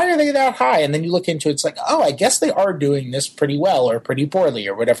 why are they that high? And then you look into it, it's like, oh, I guess they are doing this pretty well or pretty poorly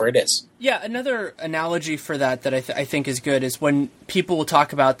or whatever it is. Yeah, another analogy for that I think is good is when people will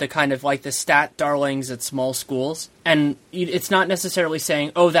talk about the kind of like the stat darlings at small schools, and it's not necessarily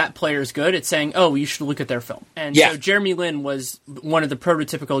saying, oh, that player's good. It's saying, oh, you should look at their film. And so Jeremy Lin was one of the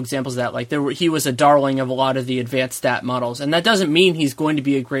prototypical examples of that. Like he was a darling of a lot of the advanced stat models, and that doesn't mean he's going to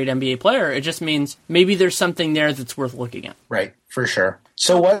be a great NBA player. It just means maybe there's something there that's worth looking at. Right, for sure.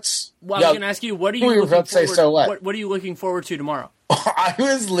 So what's... Well, I was going to ask you, what are you what are you looking forward to tomorrow? I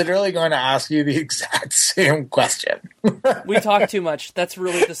was literally going to ask you the exact same question. We talk too much. That's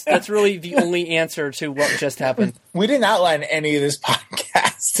really the only answer to what just happened. We didn't outline any of this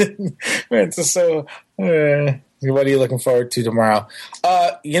podcast. So, what are you looking forward to tomorrow?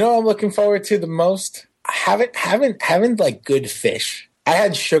 I'm looking forward to the most. Having like good fish. I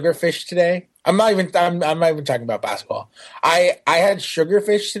had sugarfish today. I'm not even talking about basketball. I had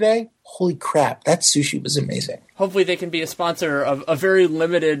sugarfish today. Holy crap, that sushi was amazing. Hopefully they can be a sponsor of a very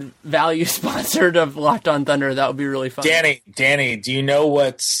limited value sponsored of Locked on Thunder. That would be really fun. Danny, do you know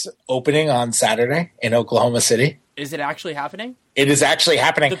what's opening on Saturday in Oklahoma City? Is it actually happening? It is actually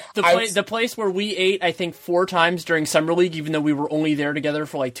happening. The place where we ate, I think, 4 times during Summer League, even though we were only there together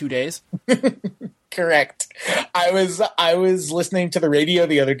for like 2 days. Correct. I was listening to the radio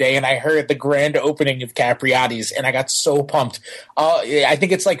the other day and I heard the grand opening of Capriati's and I got so pumped. I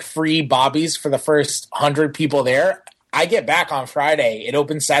think it's like free Bobby's for the first 100 people there. I get back on Friday. It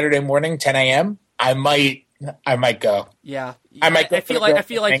opens Saturday morning, 10 a.m. I might go. Yeah. I might go. I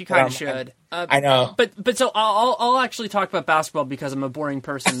feel like you kind of should. I know. But so I'll actually talk about basketball because I'm a boring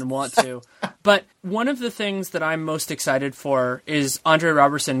person and want to. But one of the things that I'm most excited for is Andre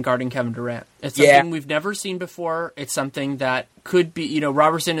Robertson guarding Kevin Durant. It's something we've never seen before. It's something that could be,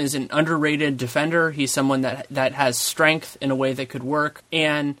 Robertson is an underrated defender. He's someone that has strength in a way that could work,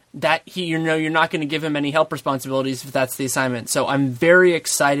 and that you're not going to give him any help responsibilities if that's the assignment. So I'm very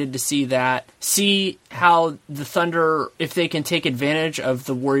excited to see how the Thunder, if they can take advantage of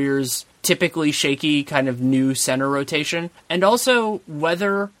the Warriors' typically shaky kind of new center rotation, and also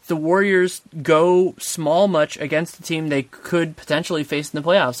whether the Warriors go small much against the team they could potentially face in the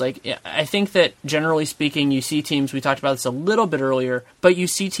playoffs. Like, I think that generally speaking, you see teams, we talked about this a little bit earlier, but you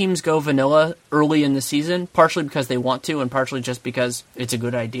see teams go vanilla early in the season, partially because they want to and partially just because it's a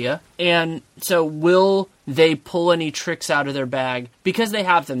good idea. And so will they pull any tricks out of their bag? Because they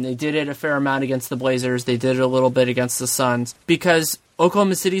have them. They did it a fair amount against the Blazers. They did it a little bit against the Suns. Because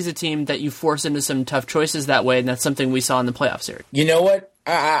Oklahoma City is a team that you force into some tough choices that way, and that's something we saw in the playoff series. You know what?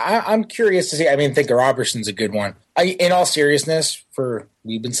 I'm curious to see. I think Robertson's a good one. In all seriousness,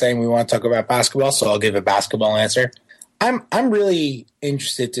 we've been saying we want to talk about basketball, so I'll give a basketball answer. I'm really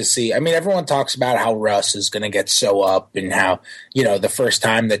interested to see. Everyone talks about how Russ is going to get so up and how, the first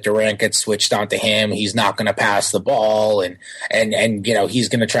time that Durant gets switched onto him, he's not going to pass the ball and he's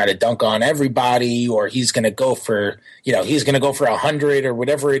going to try to dunk on everybody, or he's going to go for 100 or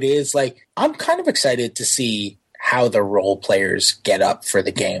whatever it is. Like, I'm kind of excited to see how the role players get up for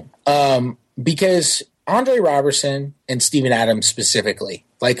the game. Because Andre Robertson and Steven Adams specifically,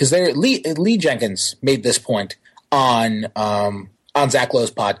 because Lee Jenkins made this point on Zach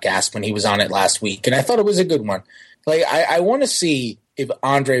Lowe's podcast when he was on it last week, and I thought it was a good one. Like, I want to see if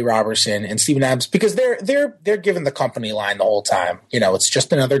Andre Robertson and Steven Adams, because they're given the company line the whole time. It's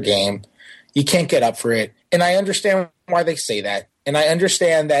just another game. You can't get up for it, and I understand why they say that, and I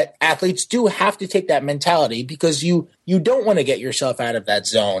understand that athletes do have to take that mentality because you don't want to get yourself out of that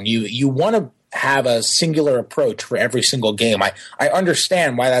zone. You want to have a singular approach for every single game. I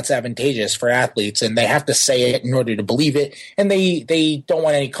understand why that's advantageous for athletes, and they have to say it in order to believe it, and they don't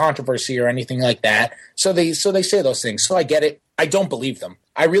want any controversy or anything like that. So they say those things. So I get it. I don't believe them.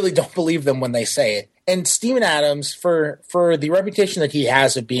 I really don't believe them when they say it. And Steven Adams, for the reputation that he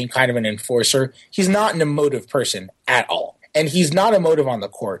has of being kind of an enforcer, he's not an emotive person at all. And he's not emotive on the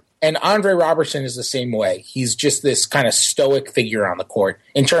court. And Andre Robertson is the same way. He's just this kind of stoic figure on the court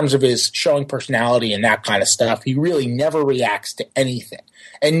in terms of his showing personality and that kind of stuff. He really never reacts to anything.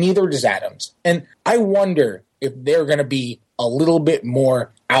 And neither does Adams. And I wonder if they're going to be a little bit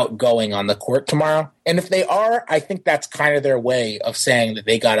more outgoing on the court tomorrow. And if they are, I think that's kind of their way of saying that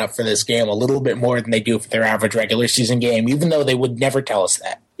they got up for this game a little bit more than they do for their average regular season game, even though they would never tell us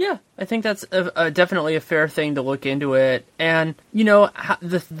that. Yeah, I think that's definitely a fair thing to look into it. And,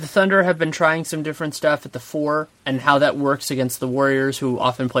 the Thunder have been trying some different stuff at the 4 and how that works against the Warriors, who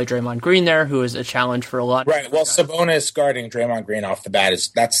often play Draymond Green there, who is a challenge for a lot. Right. Well, Sabonis guarding Draymond Green off the bat,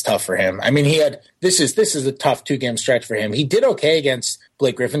 that's tough for him. This is a tough 2-game stretch for him. He did okay against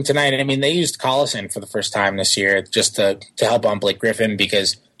Blake Griffin tonight. They used Collison for the first time this year just to help on Blake Griffin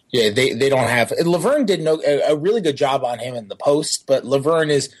because they don't have – Laverne did a really good job on him in the post, but Laverne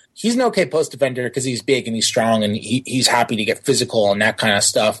he's an okay post defender because he's big and he's strong and he's happy to get physical and that kind of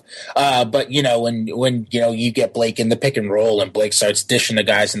stuff. But, when you get Blake in the pick and roll and Blake starts dishing the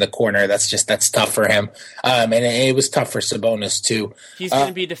guys in the corner, that's tough for him. And it was tough for Sabonis too. He's going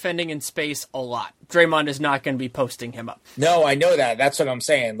to be defending in space a lot. Draymond is not going to be posting him up. No, I know that. That's what I'm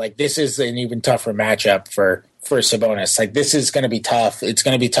saying. Like, this is an even tougher matchup for Sabonis. Like, this is going to be tough. It's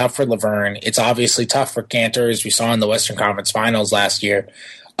going to be tough for Laverne. It's obviously tough for Cantor, as we saw in the Western Conference Finals last year.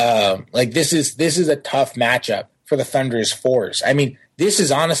 This is a tough matchup for the Thunder's 4s.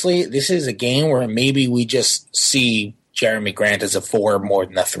 This is a game where maybe we just see Jeremy Grant as a 4 more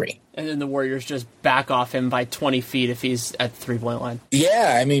than a 3. And then the Warriors just back off him by 20 feet if he's at the 3-point line.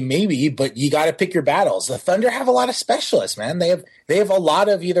 Yeah, maybe, but you got to pick your battles. The Thunder have a lot of specialists, man. They have a lot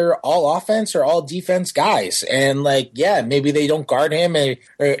of either all offense or all defense guys. And maybe they don't guard him or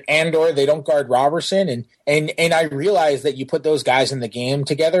they don't guard Robertson. And I realize that you put those guys in the game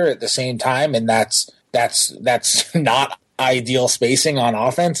together at the same time, and that's not ideal spacing on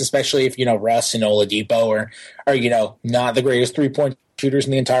offense, especially if Russ and Oladipo are not the greatest 3-point shooters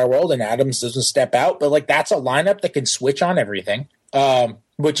in the entire world, and Adams doesn't step out. But that's a lineup that can switch on everything,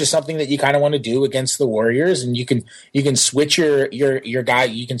 which is something that you kind of want to do against the Warriors. And you can switch your guy,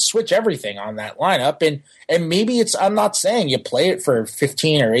 you can switch everything on that lineup. And maybe I'm not saying you play it for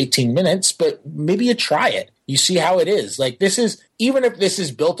 15 or 18 minutes, but maybe you try it. You see how it is. Even if this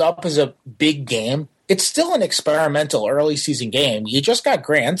is built up as a big game, it's still an experimental early season game. You just got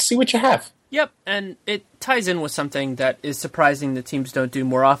Grant. See what you have. Yep, and it ties in with something that is surprising that teams don't do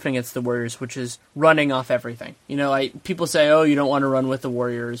more often against the Warriors, which is running off everything. You know, people say, oh, you don't want to run with the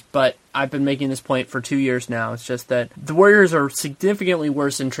Warriors, but I've been making this point for 2 years now. It's just that the Warriors are significantly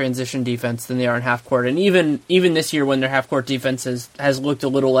worse in transition defense than they are in half court, and even this year when their half court defense has looked a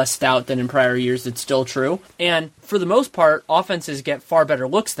little less stout than in prior years, it's still true. And for the most part, offenses get far better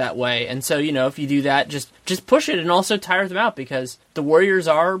looks that way, and so, you know, if you do that, just push it and also tire them out, because the Warriors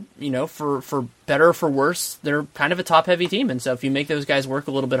are, you know, for better or for worse, they're kind of a top-heavy team, and so if you make those guys work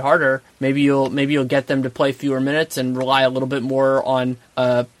a little bit harder, maybe you'll get them to play fewer minutes and rely a little bit more on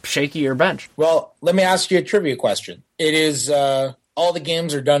a shakier bench. Well, let me ask you a trivia question. It is all the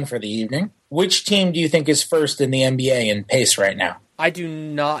games are done for the evening. Which team do you think is first in the NBA in pace right now? I do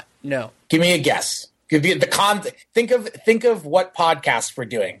not know. Give me a guess. Give me think of what podcast we're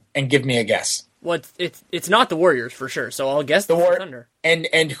doing and give me a guess. Well, it's not the Warriors for sure, so I'll guess the Thunder.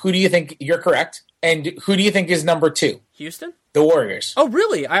 And who do you think, you're correct, and who do you think is number 2? Houston? The Warriors. Oh,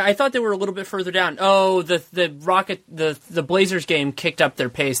 really? I thought they were a little bit further down. Oh, the Blazers game kicked up their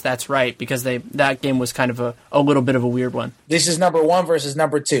pace, that's right, because that game was kind of a little bit of a weird one. This is number 1 versus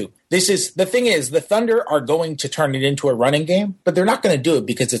number 2. The thing is, the Thunder are going to turn it into a running game, but they're not going to do it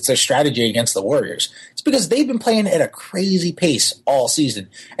because it's their strategy against the Warriors. It's because they've been playing at a crazy pace all season.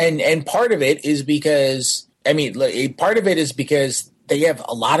 And part of it is because, they have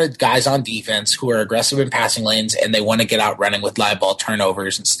a lot of guys on defense who are aggressive in passing lanes, and they want to get out running with live ball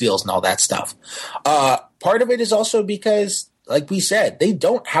turnovers and steals and all that stuff. Part of it is also because, like we said, they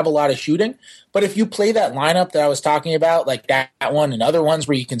don't have a lot of shooting. But if you play that lineup that I was talking about, like that one and other ones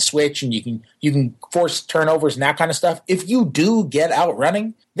where you can switch and you can force turnovers and that kind of stuff, if you do get out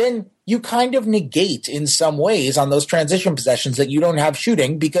running, then you kind of negate in some ways on those transition possessions that you don't have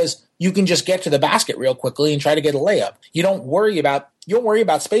shooting, because you can just get to the basket real quickly and try to get a layup. You don't worry about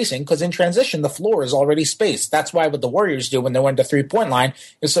spacing, because in transition, the floor is already spaced. That's why what the Warriors do when they went to 3-point line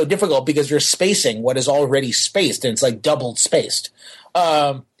is so difficult, because you're spacing what is already spaced, and it's like doubled spaced.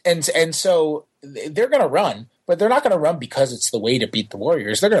 And so they're going to run, but they're not going to run because it's the way to beat the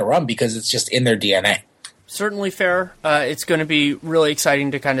Warriors. They're going to run because it's just in their DNA. Certainly fair. It's going to be really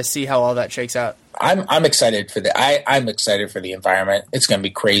exciting to kind of see how all that shakes out. I'm excited for I'm excited for the environment. It's going to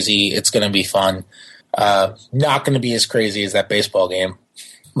be crazy. It's going to be fun. Not going to be as crazy as that baseball game.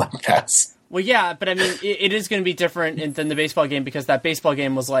 Well, yeah, but I mean, it is going to be different than the baseball game, because that baseball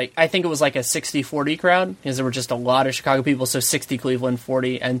game was like, I think it was like a 60-40 crowd, because there were just a lot of Chicago people, so 60 Cleveland,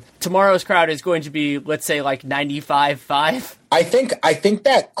 40. And tomorrow's crowd is going to be, let's say, like 95-5. I think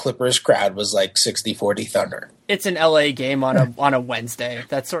that Clippers crowd was like 60-40 Thunder. It's an LA game on a Wednesday.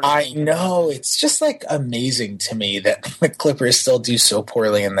 That sort of I know. It's just like amazing to me that the Clippers still do so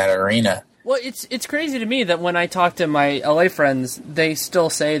poorly in that arena. Well, it's crazy to me that when I talk to my LA friends, they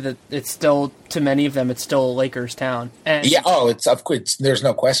still say that it's still, to many of them, it's still a Lakers town. And yeah, it's of course, there's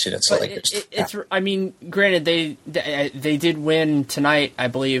no question it's a Lakers town. I mean, granted, they did win tonight, I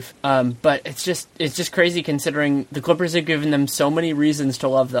believe, but it's just crazy considering the Clippers have given them so many reasons to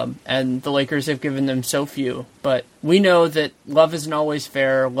love them, and the Lakers have given them so few. But we know that love isn't always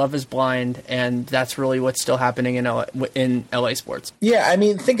fair, love is blind, and that's really what's still happening in LA sports. Yeah, I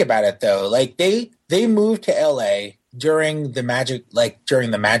mean, think about it though. Like they moved to LA during the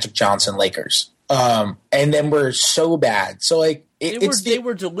Magic Johnson Lakers. And then we're so bad. So like they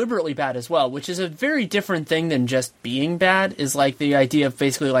were deliberately bad as well, which is a very different thing than just being bad. Is like the idea of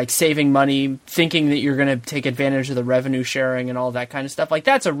basically like saving money, thinking that you're going to take advantage of the revenue sharing and all that kind of stuff. Like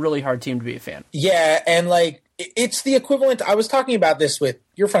that's a really hard team to be a fan. Yeah, and like it's the equivalent. I was talking about this with,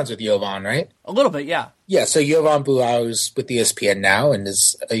 you're friends with Jovan, right? A little bit, yeah. Yeah, so Jovan Bulau is with ESPN now and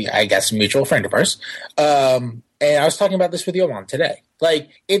is, I guess, a mutual friend of ours. And I was talking about this with Jovan today.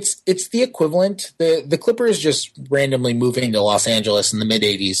 Like, it's the equivalent. The Clippers just randomly moving to Los Angeles in the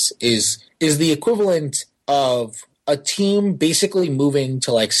mid-'80s is the equivalent of a team basically moving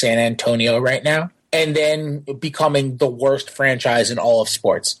to, like, San Antonio right now and then becoming the worst franchise in all of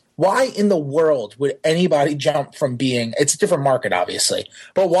sports. Why in the world would anybody jump from being – it's a different market, obviously.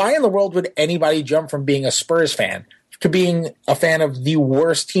 But why in the world would anybody jump from being a Spurs fan to being a fan of the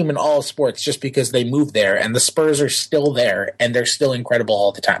worst team in all of sports just because they moved there and the Spurs are still there and they're still incredible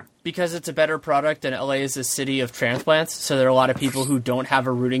all the time? Because it's a better product and LA is a city of transplants, so there are a lot of people who don't have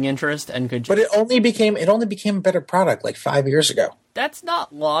a rooting interest and could just... But it only became a better product like 5 years ago. That's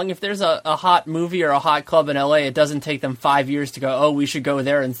not long. If there's a hot movie or a hot club in LA, it doesn't take them 5 years to go, oh, we should go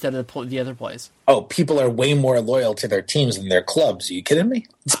there instead of the other place. Oh, people are way more loyal to their teams than their clubs. Are you kidding me?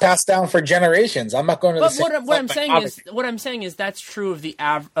 It's passed down for generations. I'm not going to. But what I'm saying is that's true of the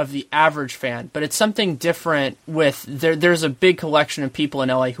average fan. But it's something different with there's a big collection of people in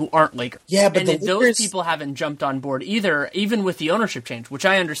LA who aren't Lakers. Yeah, but those people haven't jumped on board either. Even with the ownership change, which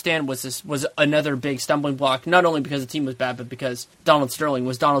I understand was another big stumbling block. Not only because the team was bad, but because Donald Sterling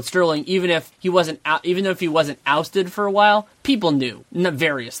was Donald Sterling. Even if he wasn't ousted for a while, people knew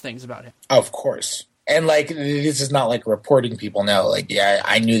various things about him. Of course. And, like, this is not, like, reporting people know. Like, yeah,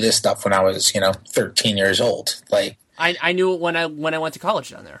 I knew this stuff when I was, 13 years old. Like, I knew it when I went to college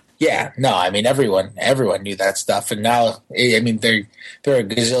down there. Yeah, no, I mean, everyone knew that stuff. And now, I mean, there are a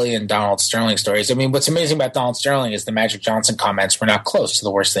gazillion Donald Sterling stories. I mean, what's amazing about Donald Sterling is the Magic Johnson comments were not close to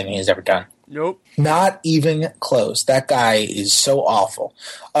the worst thing he's ever done. Nope. Not even close. That guy is so awful.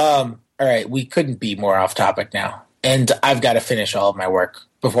 All right, we couldn't be more off topic now. And I've got to finish all of my work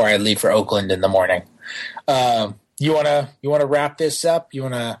before I leave for Oakland in the morning. You wanna wrap this up? You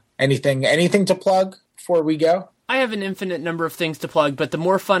wanna anything to plug before we go? I have an infinite number of things to plug, but the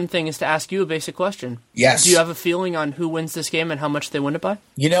more fun thing is to ask you a basic question. Yes. Do you have a feeling on who wins this game and how much they win it by?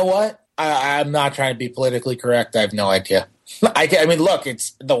 You know what? I'm not trying to be politically correct. I have no idea. I mean, look,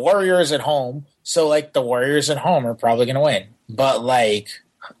 it's the Warriors at home, so like the Warriors at home are probably going to win. But like,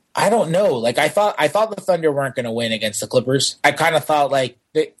 I don't know. Like, I thought the Thunder weren't going to win against the Clippers. I kind of thought like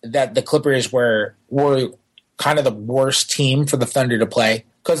that the Clippers were kind of the worst team for the Thunder to play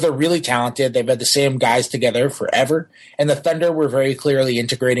because they're really talented. They've had the same guys together forever, and the Thunder were very clearly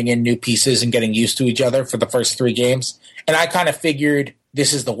integrating in new pieces and getting used to each other for the first 3 games. And I kind of figured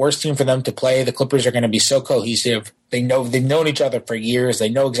this is the worst team for them to play. The Clippers are going to be so cohesive. They've known each other for years. They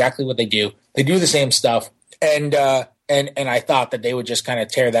know exactly what they do. They do the same stuff. And I thought that they would just kind of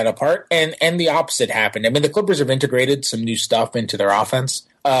tear that apart. And the opposite happened. I mean, the Clippers have integrated some new stuff into their offense.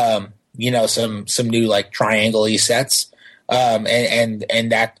 Some new like triangle-y sets. And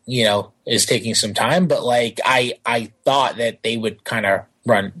that, is taking some time. But like I thought that they would kind of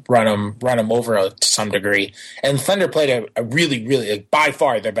run them over to some degree. And the Thunder played a really, really, like, by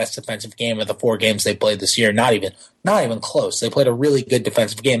far their best defensive game of the 4 games they played this year. Not even close. They played a really good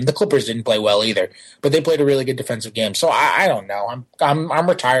defensive game. The Clippers didn't play well either, but they played a really good defensive game. So I don't know. I'm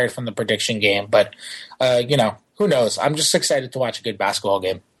retired from the prediction game, but who knows? I'm just excited to watch a good basketball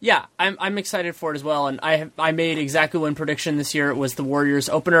game. Yeah, I'm excited for it as well, and I made exactly one prediction this year. It was the Warriors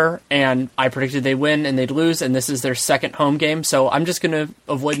opener, and I predicted they'd win and they'd lose, and this is their second home game, so I'm just going to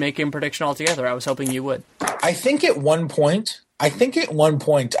avoid making a prediction altogether. I was hoping you would. I think at one point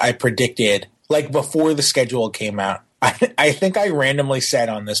I predicted, like before the schedule came out, I think I randomly said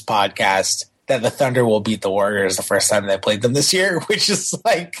on this podcast that the Thunder will beat the Warriors the first time they played them this year, which is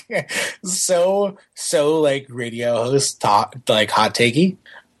like so like radio host talk, like hot takey.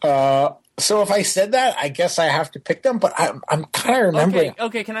 So if I said that, I guess I have to pick them, but I'm kind of remembering.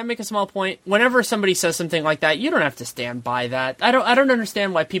 Okay, can I make a small point? Whenever somebody says something like that, you don't have to stand by that. I don't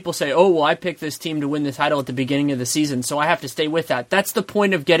understand why people say, "Oh, well, I picked this team to win the title at the beginning of the season, so I have to stay with that." That's the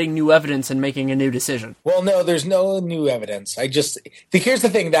point of getting new evidence and making a new decision. Well, no, there's no new evidence. Here's the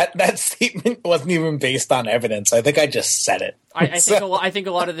thing, that statement wasn't even based on evidence. I think I just said it. I think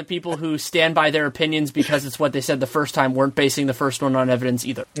a lot of the people who stand by their opinions because it's what they said the first time weren't basing the first one on evidence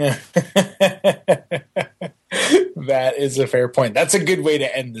either. That is a fair point. That's a good way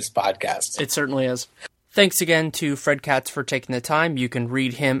to end this podcast. It certainly is. Thanks again to Fred Katz for taking the time. You can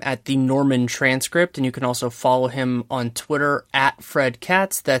read him at the Norman Transcript, and you can also follow him on Twitter at Fred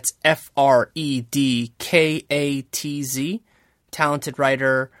Katz. That's FredKatz. Talented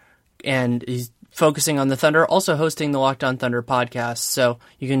writer, and he's focusing on the Thunder, also hosting the Locked On Thunder podcast, so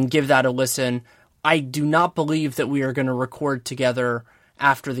you can give that a listen. I do not believe that we are going to record together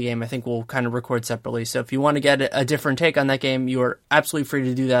after the game. I think we'll kind of record separately, so if you want to get a different take on that game, you are absolutely free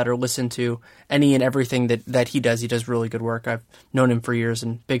to do that or listen to any and everything that he does. He does really good work. I've known him for years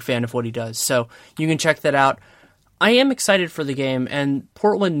and big fan of what he does, so you can check that out. I am excited for the game, and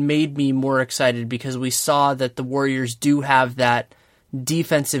Portland made me more excited because we saw that the Warriors do have that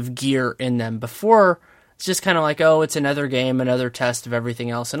defensive gear in them. Before, it's just kind of like, oh, it's another game, another test of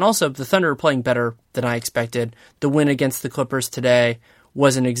everything else. And also, the Thunder are playing better than I expected. The win against the Clippers today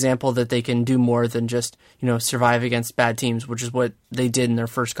was an example that they can do more than just, survive against bad teams, which is what they did in their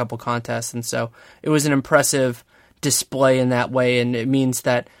first couple contests. And so it was an impressive display in that way, and it means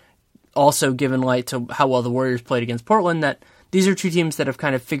that also given light to how well the Warriors played against Portland, that these are 2 teams that have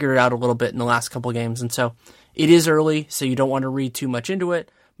kind of figured it out a little bit in the last couple games. And so it is early, so you don't want to read too much into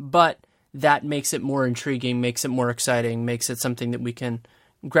it, but that makes it more intriguing, makes it more exciting, makes it something that we can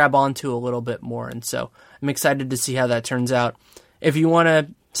grab onto a little bit more. And so I'm excited to see how that turns out. If you want to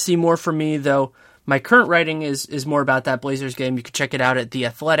see more from me, though, my current writing is more about that Blazers game. You can check it out at The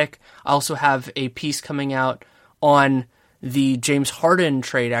Athletic. I also have a piece coming out on the James Harden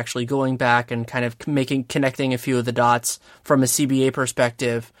trade, actually going back and kind of connecting a few of the dots from a CBA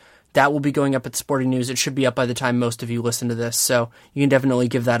perspective. That will be going up at Sporting News. It should be up by the time most of you listen to this, so you can definitely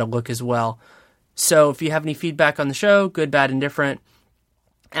give that a look as well. So if you have any feedback on the show, good, bad, indifferent,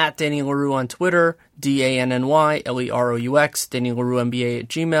 at Danny Leroux on Twitter, DANNYLEROUX, Danny Leroux NBA at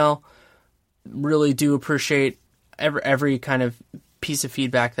Gmail. Really do appreciate every kind of piece of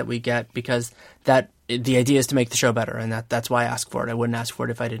feedback that we get, because the idea is to make the show better, and that's why I ask for it. I wouldn't ask for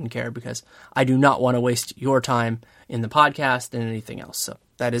it if I didn't care, because I do not want to waste your time in the podcast and anything else. So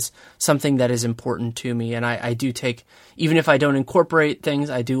that is something that is important to me, and I do take, even if I don't incorporate things,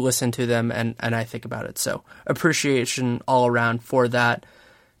 I do listen to them and I think about it. So appreciation all around for that.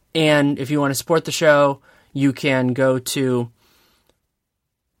 And if you want to support the show, you can go to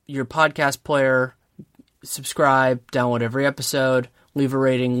your podcast player, subscribe, download every episode, leave a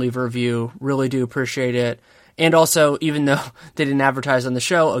rating, leave a review. Really do appreciate it. And also, even though they didn't advertise on the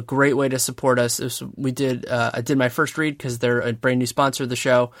show, a great way to support us is I did my first read, because they're a brand new sponsor of the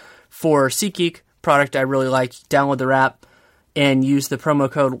show, for SeatGeek, product I really like. Download their app and use the promo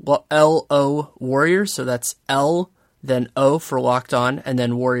code LO Warriors. So that's L, then O for Locked On, and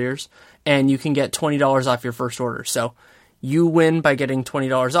then Warriors. And you can get $20 off your first order. So you win by getting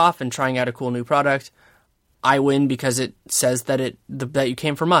 $20 off and trying out a cool new product. I win because it says that that you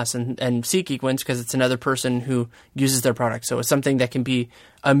came from us, and SeatGeek wins because it's another person who uses their product. So it's something that can be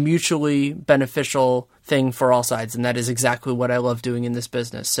a mutually beneficial thing for all sides, and that is exactly what I love doing in this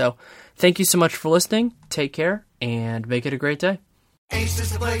business. So thank you so much for listening. Take care, and make it a great day. Ace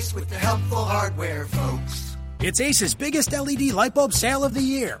is the place with the helpful hardware, folks. It's Ace's biggest LED light bulb sale of the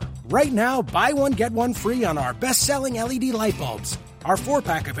year. Right now, buy one, get one free on our best-selling LED light bulbs. Our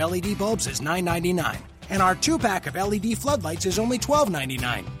 4-pack of LED bulbs is $9.99. And our 2-pack of LED floodlights is only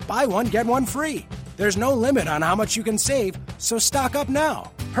 $12.99. Buy one, get one free. There's no limit on how much you can save, so stock up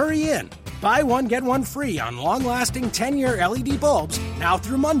now. Hurry in. Buy one, get one free on long-lasting 10-year LED bulbs, now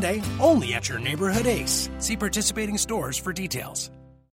through Monday, only at your neighborhood Ace. See participating stores for details.